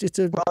 It's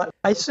a Well,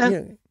 I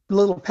sent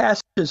little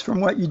passages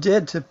from what you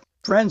did to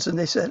friends, and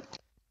they said,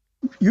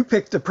 "You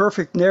picked the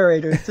perfect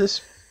narrator.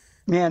 This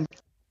man,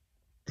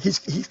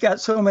 he's got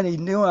so many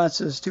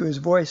nuances to his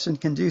voice and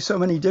can do so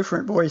many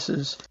different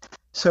voices,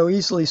 so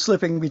easily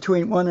slipping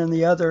between one and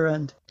the other,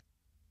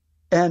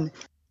 and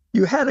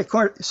you had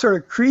a sort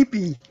of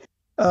creepy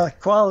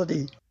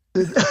quality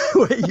to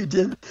the way you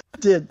did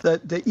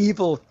the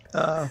evil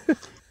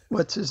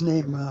what's his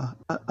name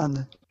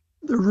on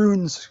the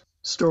runes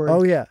story.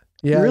 Oh yeah,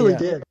 yeah, you really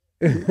yeah.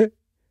 did.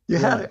 You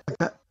had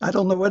it. I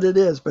don't know what it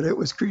is, but it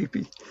was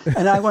creepy,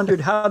 and I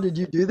wondered, how did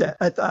you do that?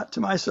 I thought to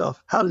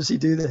myself, how does he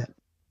do that?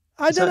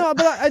 I don't know,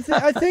 but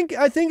I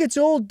think it's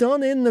all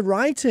done in the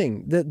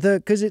writing,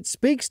 because it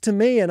speaks to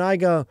me, and I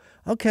go,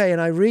 okay,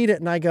 and I read it,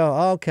 and I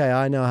go, okay,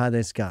 I know how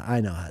this guy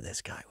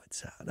would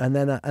sound, and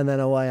then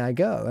away I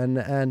go,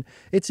 and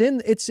it's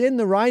in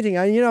the writing,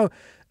 and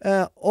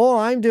all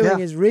I'm doing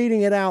is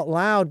reading it out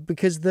loud,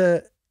 because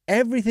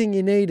everything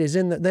you need is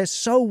in they're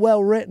so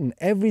well written.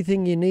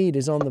 Everything you need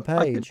is on the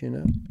page,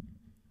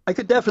 I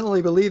could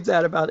definitely believe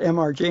that about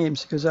M.R.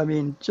 James, because I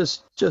mean,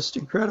 just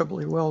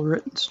incredibly well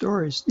written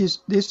stories.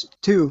 These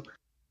two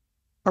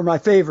are my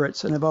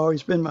favorites, and have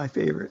always been my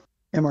favorite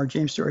M.R.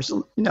 James stories.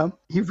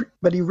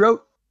 But he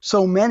wrote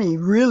so many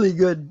really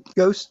good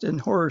ghost and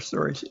horror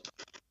stories.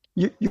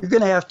 You're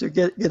going to have to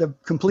get a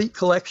complete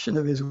collection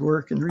of his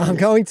work and read it. I'm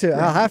going to.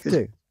 I'll have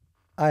to.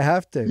 I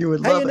have to. You would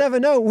love it. You never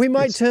know. We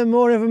might turn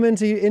more of them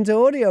into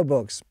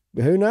audiobooks.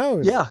 Who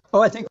knows? Yeah.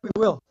 Oh, I think we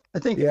will. I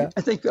think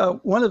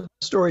one of the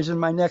stories in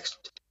my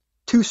next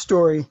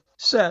 2-story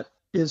set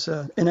is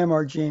an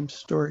M.R. James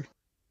story.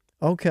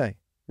 Okay.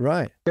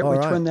 Right. I forget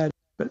which one that is,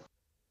 but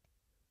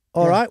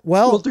all right.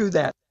 Well, we'll do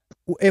that.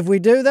 If we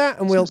do that,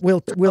 and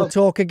we'll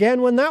talk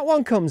again when that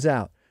one comes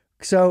out.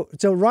 So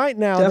right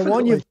now, Definitely. The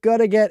one you've got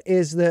to get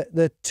is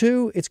the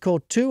two. It's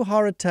called Two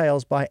Horror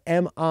Tales by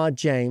M.R.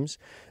 James.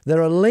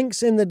 There are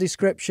links in the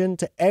description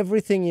to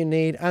everything you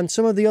need, and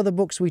some of the other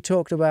books we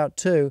talked about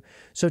too.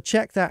 So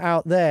check that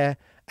out there.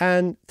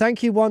 And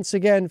thank you once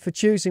again for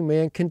choosing me,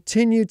 and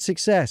continued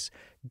success,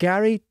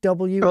 Gary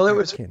W. Well, it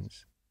Adkins.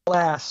 was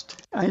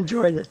blast. I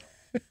enjoyed it.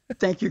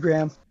 Thank you,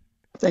 Graham.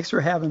 Thanks for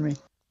having me.